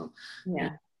system. Yeah.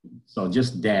 And so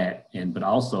just that, but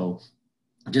also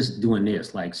just doing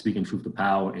this, like speaking truth to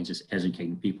power and just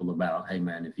educating people about, hey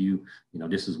man, if you know,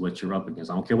 this is what you're up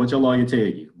against. I don't care what your lawyer tell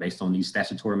you, based on these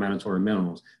statutory mandatory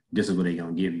minimums, this is what they're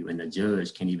going to give you. And the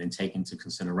judge can even take into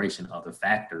consideration other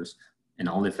factors. And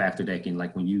the only factor that can,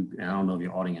 like when and I don't know if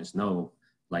your audience know,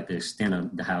 like the extent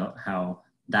of how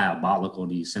diabolical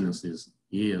these sentences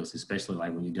is, especially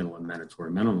like when you're dealing with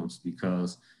mandatory minimums,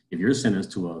 because if you're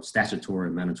sentenced to a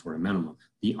statutory mandatory minimum,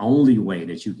 the only way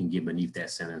that you can get beneath that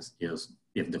sentence is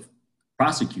if the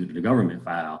prosecutor, the government,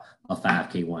 file a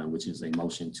 5K1, which is a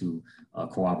motion to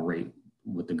cooperate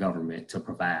with the government to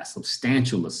provide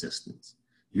substantial assistance.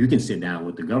 You can sit down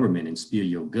with the government and spill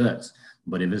your guts,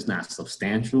 but if it's not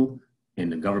substantial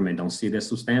and the government don't see it as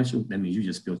substantial, that means you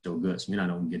just spilled your guts. You're not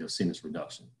going to get a sentence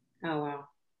reduction. Oh, wow.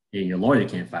 And your lawyer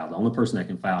can't file. The only person that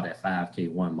can file that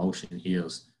 5K1 motion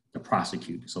is the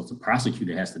prosecutor. So the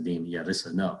prosecutor has to deem, yeah, this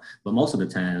is enough. But most of the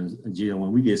times, Jill,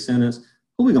 when we get sentenced,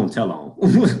 who we gonna tell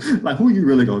on? Like, who you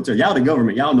really gonna tell? Y'all the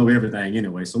government, y'all know everything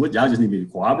anyway. So what, y'all just need me to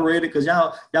cooperate it? Because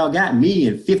y'all got me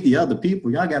and 50 other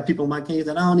people. Y'all got people in my case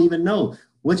that I don't even know.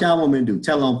 What y'all want me to do?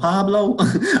 Tell on Pablo?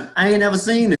 I ain't never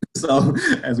seen it. So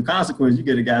as a consequence, you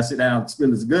get a guy sit down,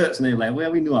 spill his guts, and they're like,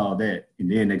 well, we knew all that.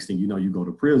 And then next thing you know, you go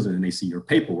to prison and they see your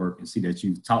paperwork and see that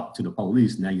you've talked to the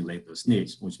police. Now you labeled a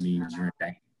snitch, which means you're in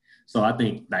danger. So I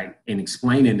think, like, in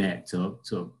explaining that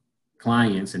to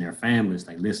clients and their families,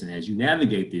 like, listen, as you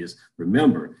navigate this,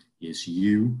 remember, it's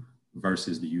you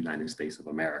versus the United States of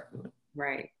America.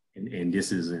 Right. And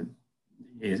this isn't,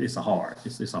 it's a hard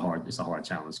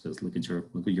challenge, because look at you're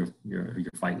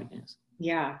fighting against.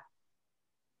 Yeah.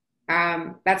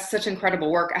 That's such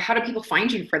incredible work. How do people find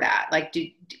you for that? Like,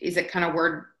 is it kind of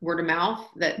word of mouth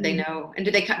that they know? And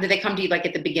do they come to you like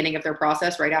at the beginning of their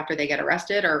process, right after they get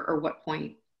arrested, or what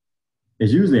point?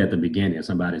 It's usually at the beginning.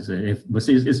 Somebody said, but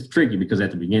see, it's tricky, because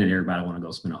at the beginning, everybody want to go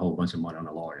spend a whole bunch of money on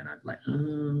a lawyer. And I'm like,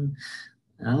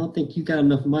 I don't think you got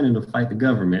enough money to fight the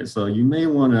government. So you may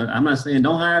want to, I'm not saying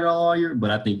don't hire a lawyer, but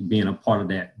I think being a part of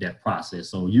that process.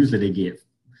 So usually they get,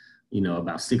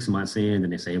 about 6 months in,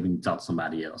 and they say, hey, we need to talk to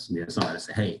somebody else. And then somebody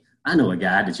say, hey, I know a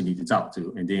guy that you need to talk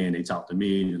to. And then they talk to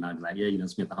me, and I'd be like, yeah, you done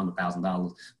spent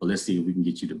 $100,000, but let's see if we can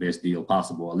get you the best deal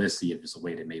possible. Or let's see if it's a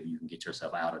way that maybe you can get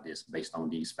yourself out of this based on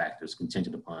these factors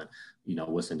contingent upon,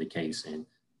 what's in the case and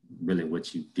really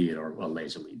what you did or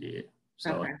allegedly did.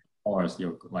 So Okay. as far as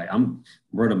I'm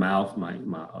word of mouth, my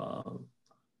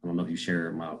I don't know if you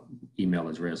share my email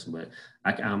address, but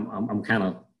I'm kind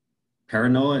of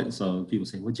paranoid. So people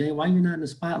say, well, Jay, why you're not in the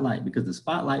spotlight? Because the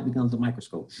spotlight becomes a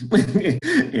microscope.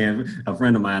 And a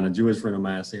friend of mine, a Jewish friend of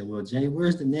mine, said, well, Jay,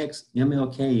 where's the next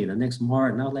MLK, the next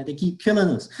Martin? I was like, they keep killing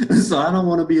us. So I don't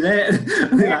want to be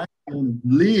that. I want to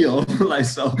live.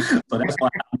 So that's why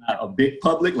I'm not a big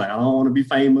public. Like, I don't want to be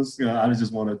famous. I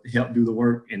just want to help do the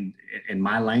work in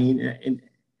my lane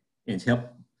and help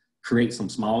create some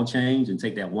small change and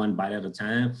take that one bite at a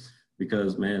time.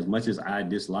 Because, man, as much as I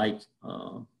dislike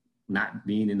not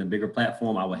being in a bigger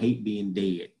platform, I would hate being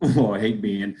dead or hate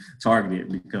being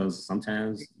targeted, because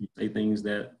sometimes you say things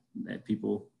that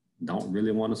people don't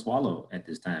really want to swallow at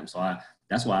this time. So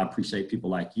that's why I appreciate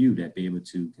people like you that be able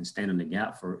to can stand in the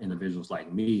gap for individuals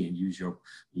like me and use your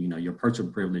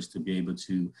personal privilege to be able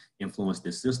to influence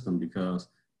this system, because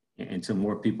and to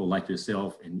more people like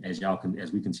yourself, and as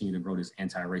we continue to grow this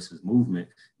anti-racist movement,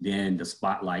 then the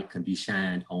spotlight can be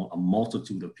shined on a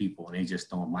multitude of people, and they just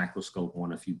throw a microscope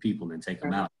on a few people and take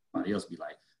them out. Everybody else be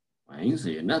like, well, I ain't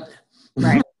saying nothing.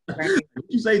 Right. What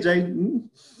you say, Jay?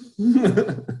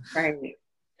 Right.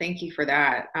 Thank you for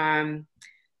that.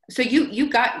 So you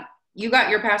got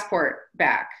your passport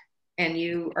back and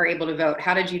you are able to vote.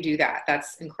 How did you do that?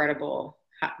 That's incredible.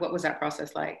 What was that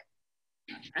process like?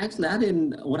 Actually, I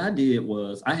didn't. What I did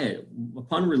was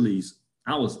upon release,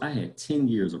 I had 10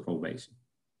 years of probation.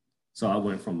 So I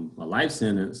went from a life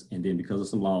sentence, and then because of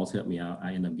some laws helped me out,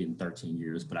 I ended up getting 13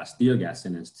 years, but I still got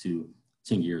sentenced to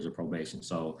 10 years of probation.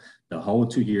 So the whole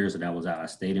 2 years that I was out, I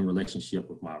stayed in relationship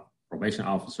with my probation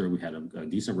officer. We had a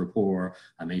decent rapport.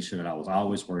 I made sure that I was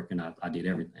always working. I did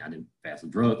everything. I didn't pass a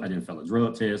drug. I didn't fail a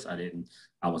drug test.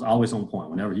 I was always on point.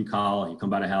 Whenever he called, he'd come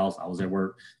by the house, I was at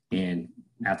work. And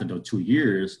after the 2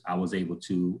 years, I was able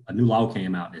to, a new law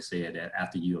came out that said that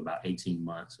after you about 18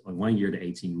 months, or 1 year to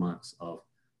 18 months of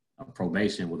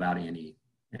probation without any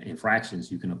infractions,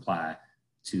 you can apply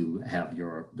to have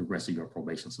the rest of your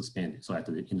probation suspended. So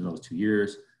after the end of those 2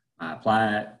 years, I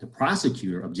applied. The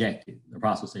prosecutor objected. The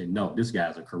prosecutor said, no, this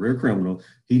guy's a career criminal.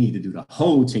 He need to do the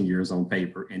whole 10 years on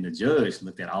paper. And the judge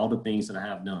looked at all the things that I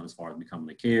have done as far as becoming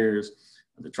the cares,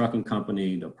 the trucking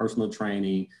company, the personal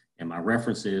training, and my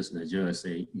references. And the judge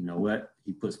said, you know what?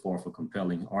 He puts forth a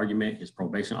compelling argument. His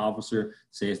probation officer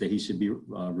says that he should be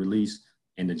released.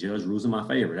 And the judge rules in my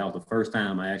favor. That was the first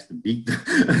time I actually beat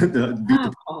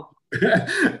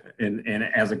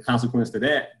and as a consequence to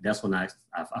that, that's when I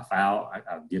filed.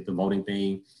 I did the voting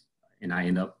thing, and I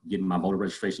ended up getting my voter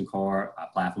registration card. I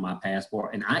applied for my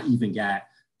passport, and I even got,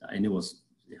 and it was,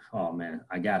 oh man,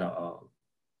 I got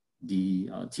the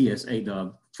TSA,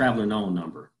 the traveler known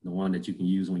number, the one that you can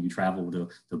use when you travel to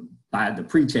buy the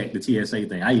pre-check, the TSA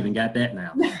thing. I even got that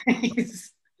now.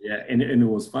 Nice. Yeah, and it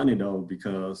was funny though,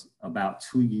 because about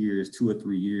 2 years, 2 or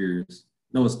 3 years,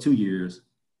 no, it's 2 years,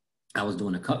 I was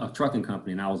doing a trucking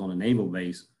company, and I was on a naval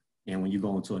base. And when you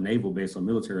go into a naval base or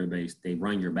military base, they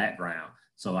run your background.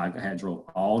 So I had drove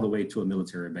all the way to a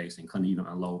military base and couldn't even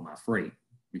unload my freight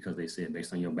because they said,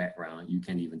 based on your background, you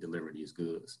can't even deliver these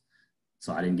goods.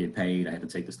 So I didn't get paid. I had to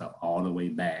take the stuff all the way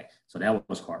back. So that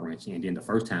was heart wrenching. And then the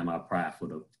first time I applied for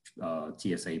the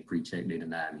TSA pre-check, they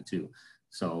denied me too.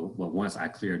 So, but once I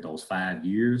cleared those 5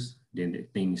 years, then the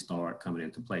things start coming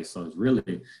into place. So it's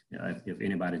really, if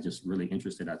anybody's just really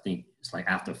interested, I think it's like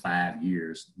after 5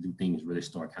 years, do things really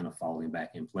start kind of falling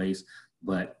back in place.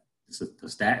 But the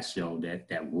stats show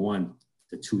that 1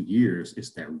 to 2 years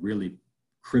is that really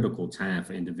critical time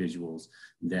for individuals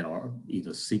that are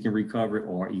either seeking recovery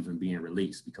or even being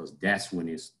released, because that's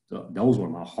when those were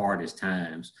my hardest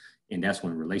times. And that's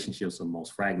when relationships are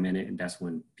most fragmented. And that's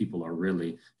when people are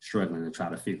really struggling to try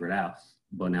to figure it out.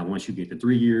 But now once you get to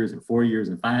 3 years and 4 years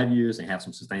and 5 years and have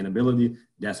some sustainability,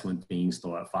 that's when things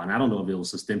start falling. I don't know if it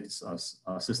was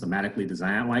systematically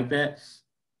designed like that,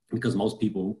 because most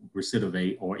people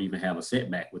recidivate or even have a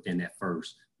setback within that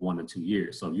first 1 or 2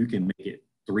 years. So if you can make it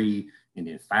 3 and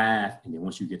then 5, and then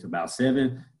once you get to about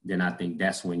 7, then I think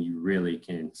that's when you really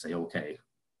can say, okay,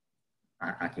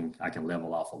 I can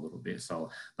level off a little bit. So,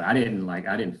 but I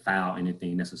didn't file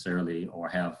anything necessarily or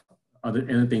have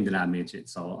anything that I mentioned.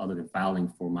 So other than filing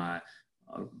for my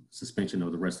suspension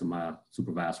of the rest of my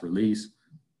supervised release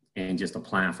and just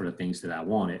applying for the things that I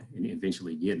wanted and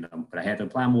eventually getting them. But I had to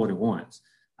apply more than once.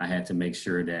 I had to make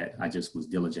sure that I just was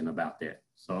diligent about that.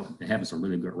 So having some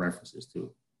really good references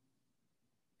too.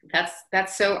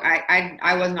 That's so,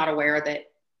 I was not aware that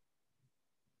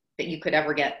you could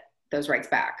ever get those rights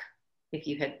back if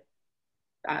you had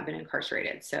been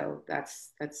incarcerated. So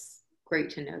that's great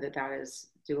to know that is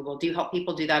doable. Do you help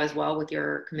people do that as well with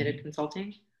your committed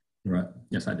consulting? Right.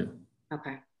 Yes, I do.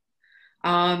 Okay.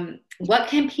 What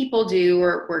can people do?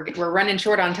 We're running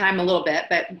short on time a little bit,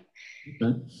 but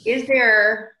okay. Is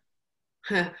there,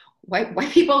 why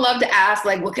people love to ask,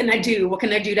 like, what can I do? What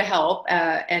can I do to help?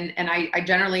 And I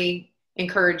generally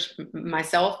encourage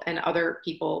myself and other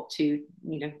people to,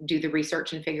 do the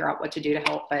research and figure out what to do to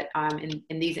help. But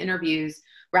in these interviews,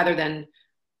 rather than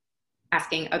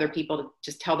asking other people to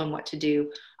just tell them what to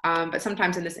do, but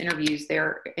sometimes in these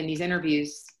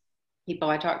interviews, people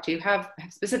I talk to have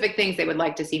specific things they would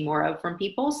like to see more of from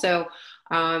people. So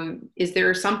is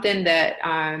there something that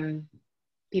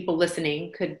people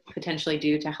listening could potentially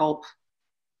do to help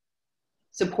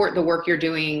support the work you're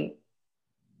doing,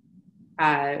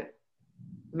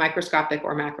 microscopic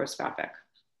or macroscopic?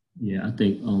 Yeah, I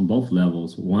think on both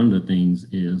levels, one of the things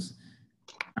is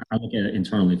I look at it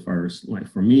internally first. Like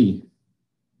for me,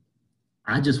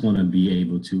 I just want to be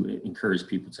able to encourage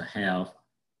people to have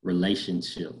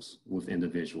relationships with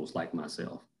individuals like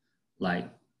myself. Like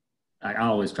I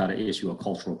always try to issue a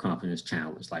cultural competence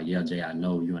challenge. Like, yeah, Jay, I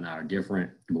know you and I are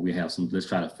different, but we have let's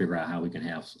try to figure out how we can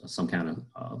have some kind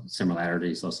of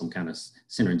similarities or some kind of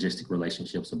synergistic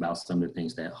relationships about some of the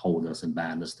things that hold us and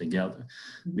bind us together.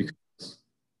 Because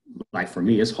like for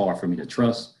me, it's hard for me to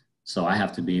trust So I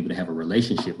have to be able to have a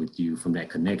relationship with you from that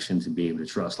connection to be able to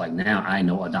trust. Like now I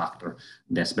know a doctor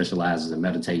that specializes in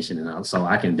meditation. And so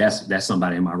that's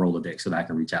somebody in my Rolodex that I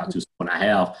can reach out to. So when I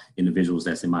have individuals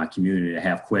that's in my community that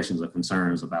have questions or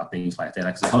concerns about things like that,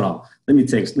 I can say, hold on, let me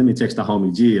text the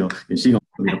homie Jill, and she gonna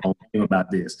tell me the whole thing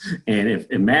about this. And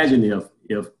imagine if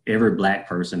every Black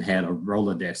person had a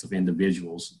Rolodex of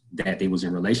individuals that they was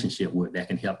in relationship with that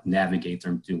can help navigate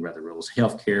them through, whether it was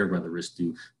healthcare, whether it's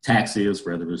through taxes,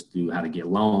 whether it's through how to get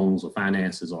loans or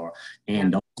finances,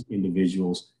 and those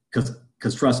individuals,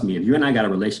 because trust me, if you and I got a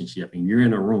relationship and you're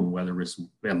in a room, whether it's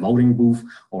a voting booth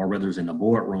or whether it's in a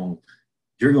boardroom,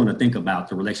 you're going to think about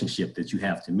the relationship that you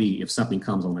have to me if something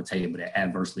comes on the table that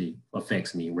adversely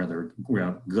affects me, whether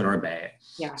good or bad.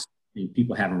 Yeah. And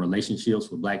people having relationships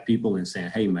with Black people and saying,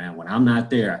 hey, man, when I'm not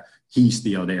there, he's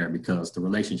still there because the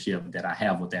relationship that I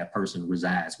have with that person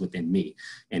resides within me.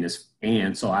 And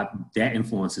so that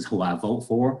influences who I vote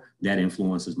for. That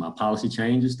influences my policy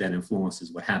changes. That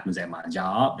influences what happens at my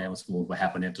job. That influences what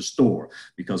happened at the store.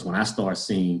 Because when I start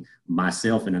seeing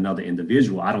myself and another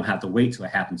individual, I don't have to wait till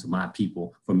it happens to my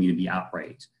people for me to be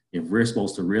outraged. If we're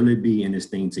supposed to really be in this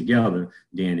thing together,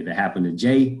 then if it happened to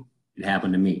Jay, it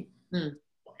happened to me.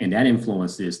 And that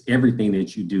influences everything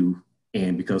that you do.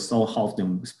 And because so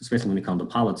often, especially when it comes to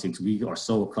politics, we are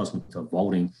so accustomed to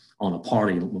voting on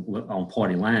party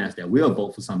lines that we'll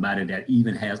vote for somebody that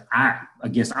even has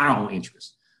against our own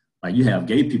interests. Like you have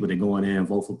gay people that go in there and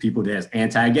vote for people that's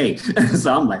anti-gay.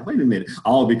 So I'm like, wait a minute,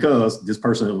 all because this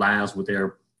person aligns with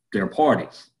their party.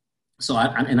 So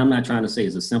and I'm not trying to say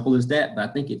it's as simple as that, but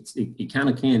I think it kind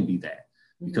of can be that.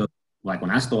 Because like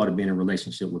when I started being in a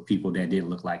relationship with people that didn't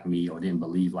look like me or didn't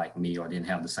believe like me or didn't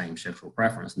have the same sexual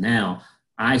preference, now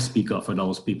I speak up for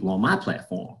those people on my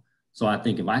platform. So I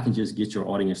think if I can just get your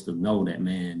audience to know that,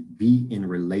 man, be in a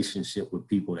relationship with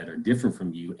people that are different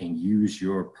from you and use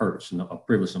your perch, a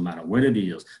privilege, no matter what it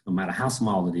is, no matter how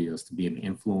small it is, to be able to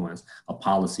influence a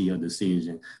policy or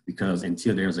decision. Because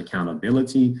until there's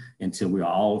accountability, until we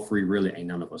are all free, really ain't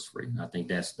none of us free. I think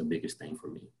that's the biggest thing for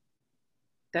me.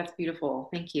 That's beautiful.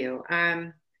 Thank you.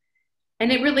 And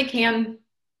it really can,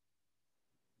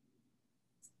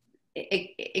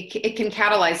 it can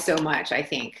catalyze so much, I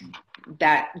think,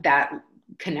 that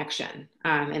connection,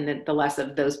 and the less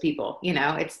of those people,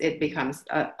 it becomes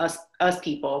us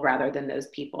people rather than those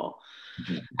people.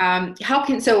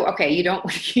 Okay, you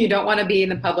don't want to be in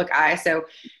the public eye. So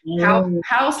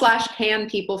how/can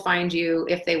people find you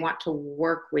if they want to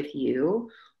work with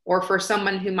you? Or for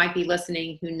someone who might be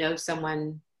listening, who knows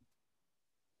someone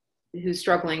who's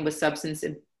struggling with substance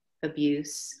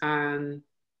abuse, and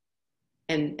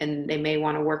they may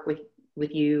want to work with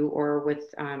you or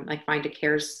with like find a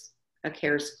cares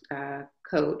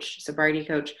coach, sobriety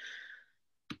coach,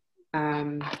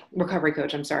 recovery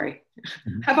coach. I'm sorry.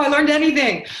 Have I learned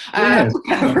anything? Yes.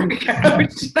 Recovery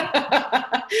coach.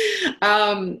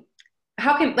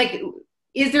 How can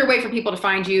is there a way for people to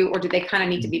find you, or do they kind of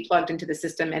need to be plugged into the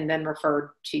system and then referred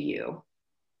to you?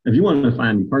 If you want to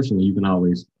find me personally, you can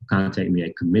always contact me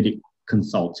at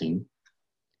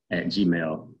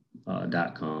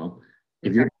committedconsulting@gmail.com.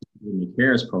 If you're in the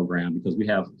CARES program, because we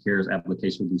have CARES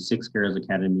application, we do 6 CARES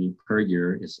Academy per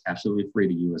year. It's absolutely free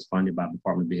to you. It's funded by the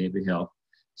Department of Behavioral Health.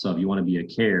 So if you want to be a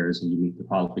CARES and you meet the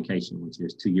qualification, which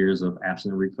is 2 years of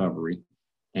abstinence recovery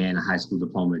and a high school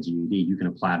diploma GED, you can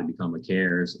apply to become a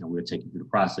CARES, and we'll take you through the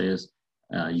process.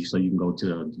 So you can go to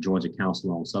the Georgia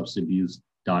Council on Substance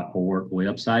Abuse.org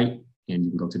website, and you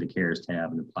can go to the CARES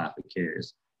tab and apply for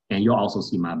CARES. And you'll also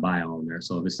see my bio on there.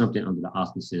 So if it's something under the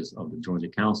auspices of the Georgia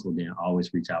Council, then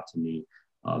always reach out to me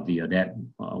via that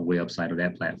website or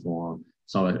that platform.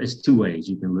 So it's 2 ways.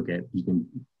 You can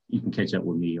catch up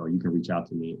with me, or you can reach out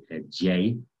to me at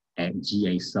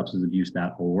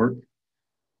j@gasubstanceabuse.org.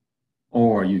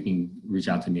 Or you can reach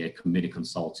out to me at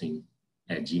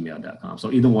committedconsulting@gmail.com. So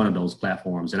either one of those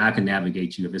platforms, and I can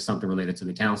navigate you. If it's something related to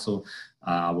the council,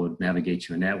 I will navigate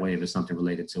you in that way. If it's something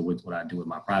related to what I do with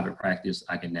my private practice,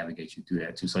 I can navigate you through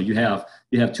that too. So you have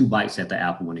 2 bites at the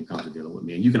apple when it comes to dealing with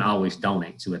me. And you can always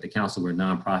donate too. At the council, we're a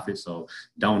nonprofit, so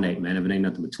donate, man. If it ain't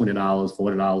nothing but $20,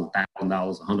 $40,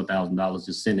 $1,000, $100,000,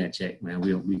 just send that check, man.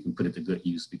 We can put it to good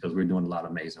use because we're doing a lot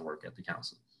of amazing work at the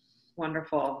council.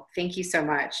 Wonderful. Thank you so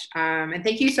much. And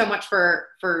thank you so much for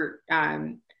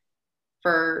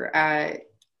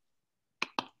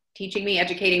teaching me,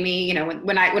 educating me.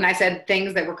 When I said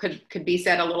things that could be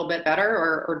said a little bit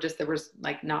better, or just there was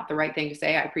not the right thing to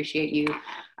say, I appreciate you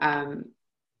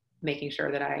making sure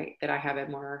that I have a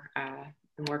more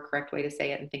correct way to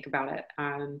say it and think about it.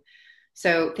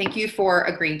 So thank you for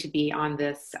agreeing to be on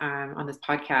this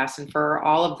podcast, and for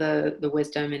all of the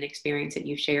wisdom and experience that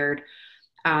you've shared.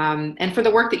 and for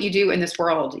the work that you do in this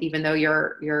world, even though you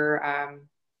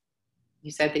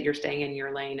said that you're staying in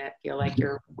your lane. I feel like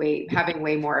you're having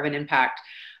way more of an impact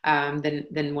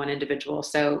than one individual.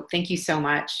 So thank you so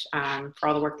much for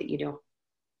all the work that you do.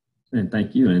 And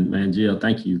thank you. And man, Jill,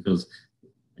 thank you, because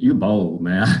you're bold,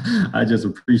 man. I just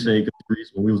appreciate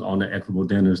when we was on the Equitable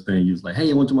Dinners thing, you was like, hey,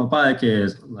 you want to my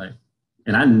podcast? I'm like,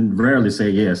 and I rarely say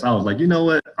yes. I was like, you know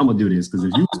what? I'm going to do this, because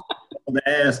if you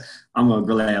ask, I'm going to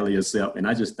gladly accept. And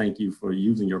I just thank you for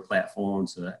using your platform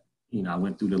to, I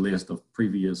went through the list of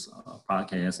previous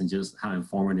podcasts and just how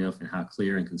informative and how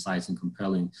clear and concise and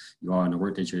compelling you are in the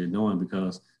work that you're doing,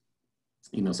 because,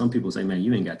 some people say, man,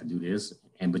 you ain't got to do this.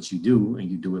 But you do, and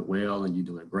you do it well, and you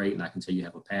do it great. And I can tell you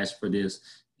have a passion for this.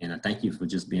 And I thank you for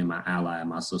just being my ally and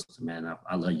my sister, man.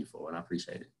 I love you for it. I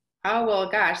appreciate it. Oh, well,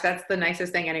 gosh, that's the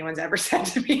nicest thing anyone's ever said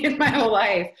to me in my whole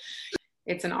life.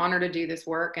 It's an honor to do this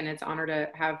work, and it's an honor to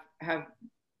have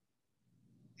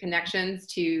connections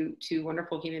to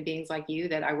wonderful human beings like you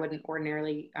that I wouldn't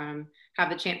ordinarily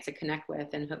have the chance to connect with,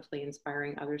 and hopefully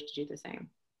inspiring others to do the same.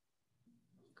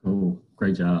 Cool.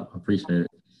 Great job. I appreciate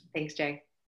it. Thanks, Jay.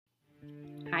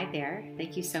 Hi there.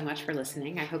 Thank you so much for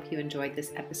listening. I hope you enjoyed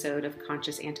this episode of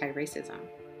Conscious Anti-Racism.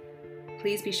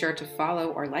 Please be sure to follow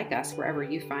or like us wherever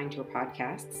you find your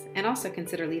podcasts, and also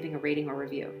consider leaving a rating or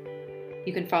review.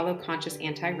 You can follow Conscious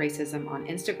Anti-Racism on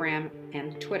Instagram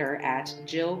and Twitter at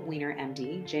Jill Wiener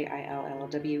MD,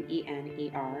 JILLWENER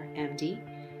MD,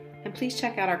 and please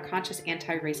check out our Conscious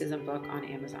Anti-Racism book on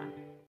Amazon.